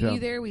to bring Boomtown. you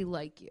there, we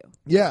like you.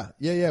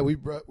 Yeah. We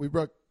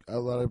brought a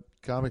lot of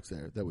comics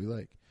there that we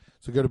like.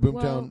 So go to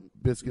Boomtown Well,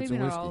 Biscuits maybe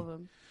and not Whiskey. all of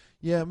them.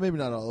 Yeah, maybe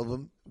not all of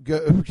them.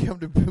 Come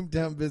to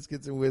Boomtown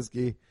Biscuits and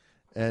Whiskey,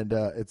 and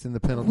it's in the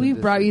Pendleton. We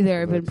brought you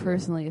there. I've district been of Oakdale.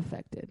 personally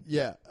affected.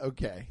 Yeah.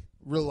 Okay.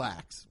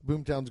 Relax.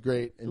 Boomtown's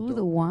great. And Ooh, don't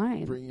the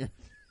wine. bring your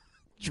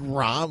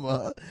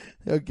drama.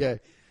 Okay.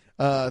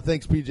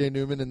 Thanks, PJ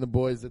Newman and the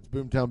boys. That's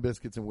Boomtown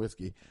Biscuits and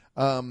Whiskey.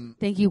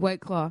 Thank you, White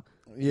Claw,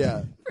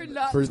 Yeah. for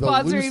not For the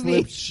sponsoring loose me.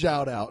 lips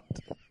shout out.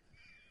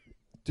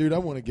 Dude, I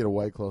want to get a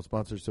White Claw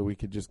sponsor so we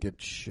could just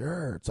get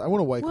shirts. I want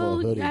a White Claw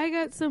Well, hoodie. I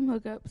got some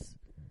hookups,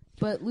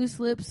 but loose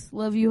lips,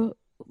 love you,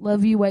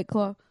 White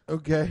Claw.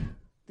 Okay.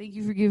 Thank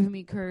you for giving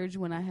me courage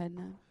when I had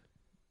none.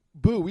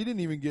 Boo, we didn't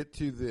even get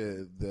to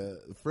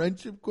the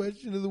friendship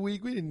question of the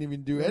week. We didn't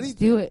even do Let's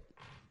anything. do it.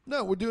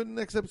 No, we'll do it in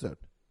the next episode.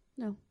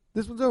 No,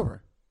 This one's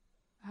over.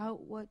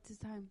 what's the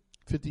time?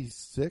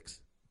 56?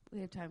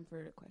 We have time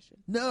for a question.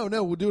 No,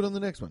 we'll do it on the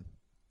next one.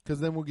 Because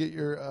then we'll get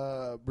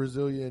your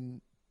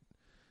Brazilian,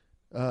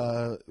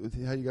 how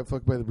you got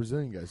fucked by the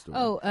Brazilian guy story.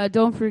 Oh,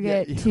 don't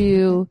forget Yeah.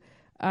 to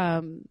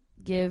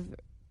give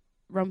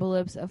Rumble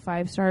Lips a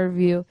 5-star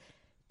review.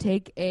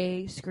 Take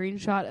a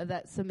screenshot of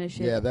that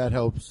submission. Yeah, that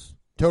helps.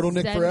 Total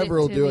Nick Send Forever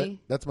it will to do me. it.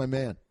 That's my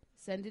man.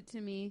 Send it to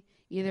me.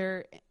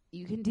 Either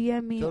you can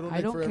DM me. Total I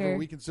Nick don't Forever. care.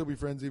 We can still be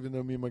friends even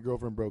though me and my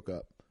girlfriend broke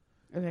up.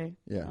 Okay.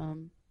 Yeah.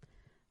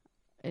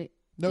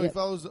 No, he yep.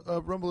 follows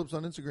Rumble Lips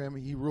on Instagram.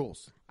 He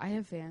rules. I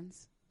have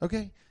fans.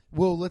 Okay.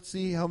 Well, let's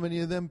see how many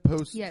of them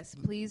post Yes,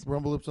 please,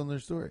 Rumble Lips on their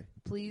story.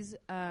 please.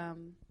 I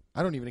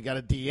don't even got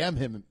to DM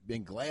him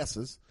in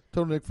glasses.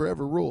 Total Nick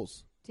Forever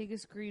rules. Take a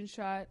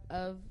screenshot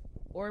of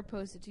or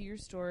post it to your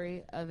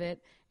story of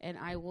it, and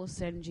I will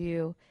send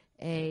you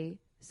a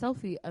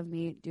selfie of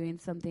me doing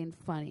something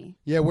funny.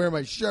 Yeah, wear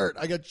my shirt.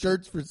 I got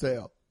shirts for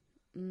sale.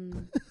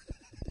 Mm.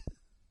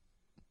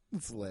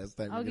 It's the last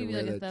time I'll you're give you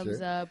gonna like a wear that thumbs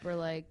shirt. up, or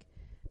like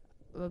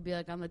it'll be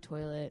like on the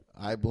toilet.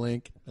 I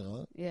blink.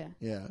 Yeah,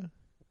 Yeah.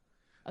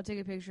 I'll take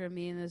a picture of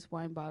me in this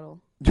wine bottle.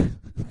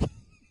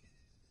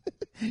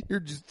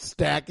 You're just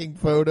stacking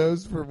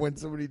photos for when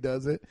somebody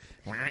does it.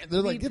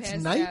 They're like, Me it's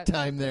passed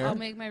nighttime there. I'll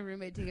make my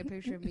roommate take a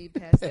picture of me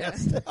passed out.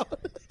 Passed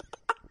out.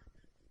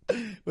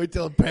 Wait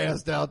till I'm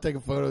passed out. Take a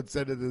photo and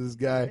send it to this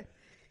guy.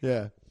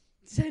 Yeah.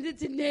 Send it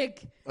to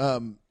Nick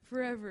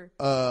forever.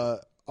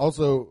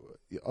 Also,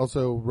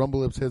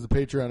 Rumble Lips has a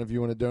Patreon if you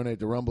want to donate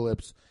to Rumble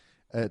Lips.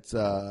 It's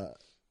for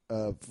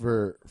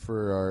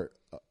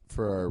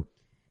our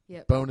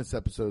Yep. bonus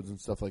episodes and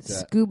stuff like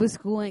that. Scuba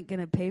School ain't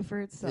gonna pay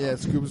for itself. Yeah,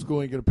 Scuba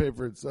School ain't gonna pay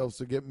for itself.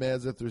 So get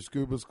Mazza through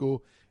Scuba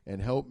School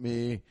and help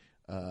me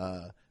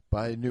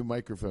buy new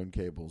microphone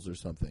cables or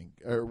something,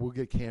 or we'll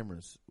get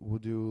cameras. We'll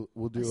do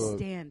a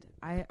stand.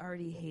 I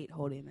already hate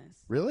holding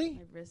this. Really?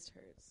 My wrist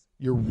hurts.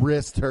 Your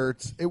wrist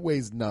hurts. It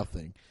weighs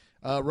nothing.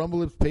 Rumble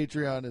Lips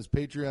Patreon is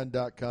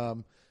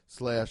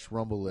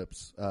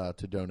patreon.com/RumbleLips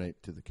to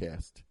donate to the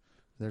cast.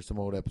 There's some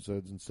old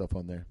episodes and stuff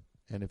on there.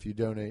 And if you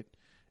donate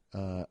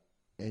and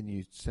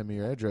you send me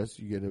your address,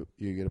 you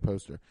get a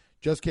poster.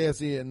 Just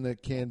Cassie and the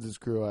Kansas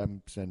crew,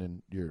 I'm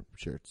sending your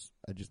shirts.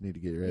 I just need to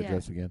get your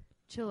address again.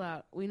 Chill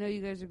out. We know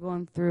you guys are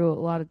going through a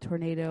lot of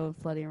tornado and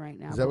flooding right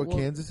now. Is that but what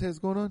Kansas has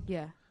going on?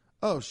 Yeah.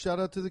 Oh, shout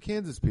out to the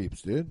Kansas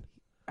peeps, dude.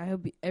 I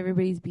hope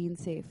everybody's being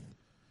safe.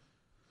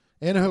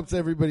 Anna hopes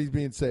everybody's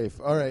being safe.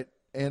 All right,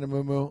 Anna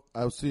Momo,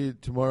 I'll see you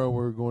tomorrow.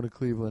 We're going to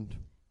Cleveland.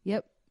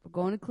 Yep. We're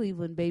going to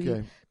Cleveland, baby.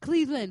 Okay.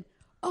 Cleveland,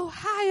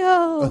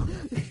 Ohio.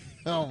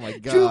 Oh, my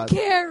Drew God.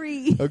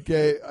 Carey.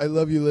 Okay, I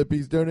love you,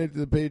 Lippies. Donate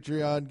to the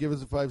Patreon. Give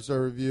us a 5-star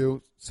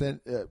review. Send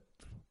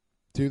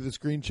do the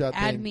screenshot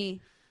Add thing.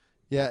 me.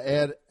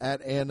 Yeah,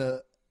 add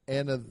Anna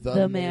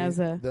The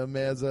Mazza. The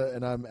Mazza,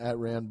 and I'm at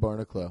Rand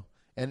Barnaclough.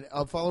 And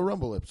I'll follow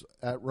Rumble Lips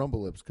at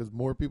Rumble Lips because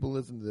more people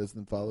listen to this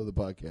than follow the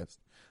podcast.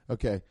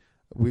 Okay,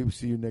 we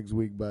see you next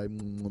week. Bye.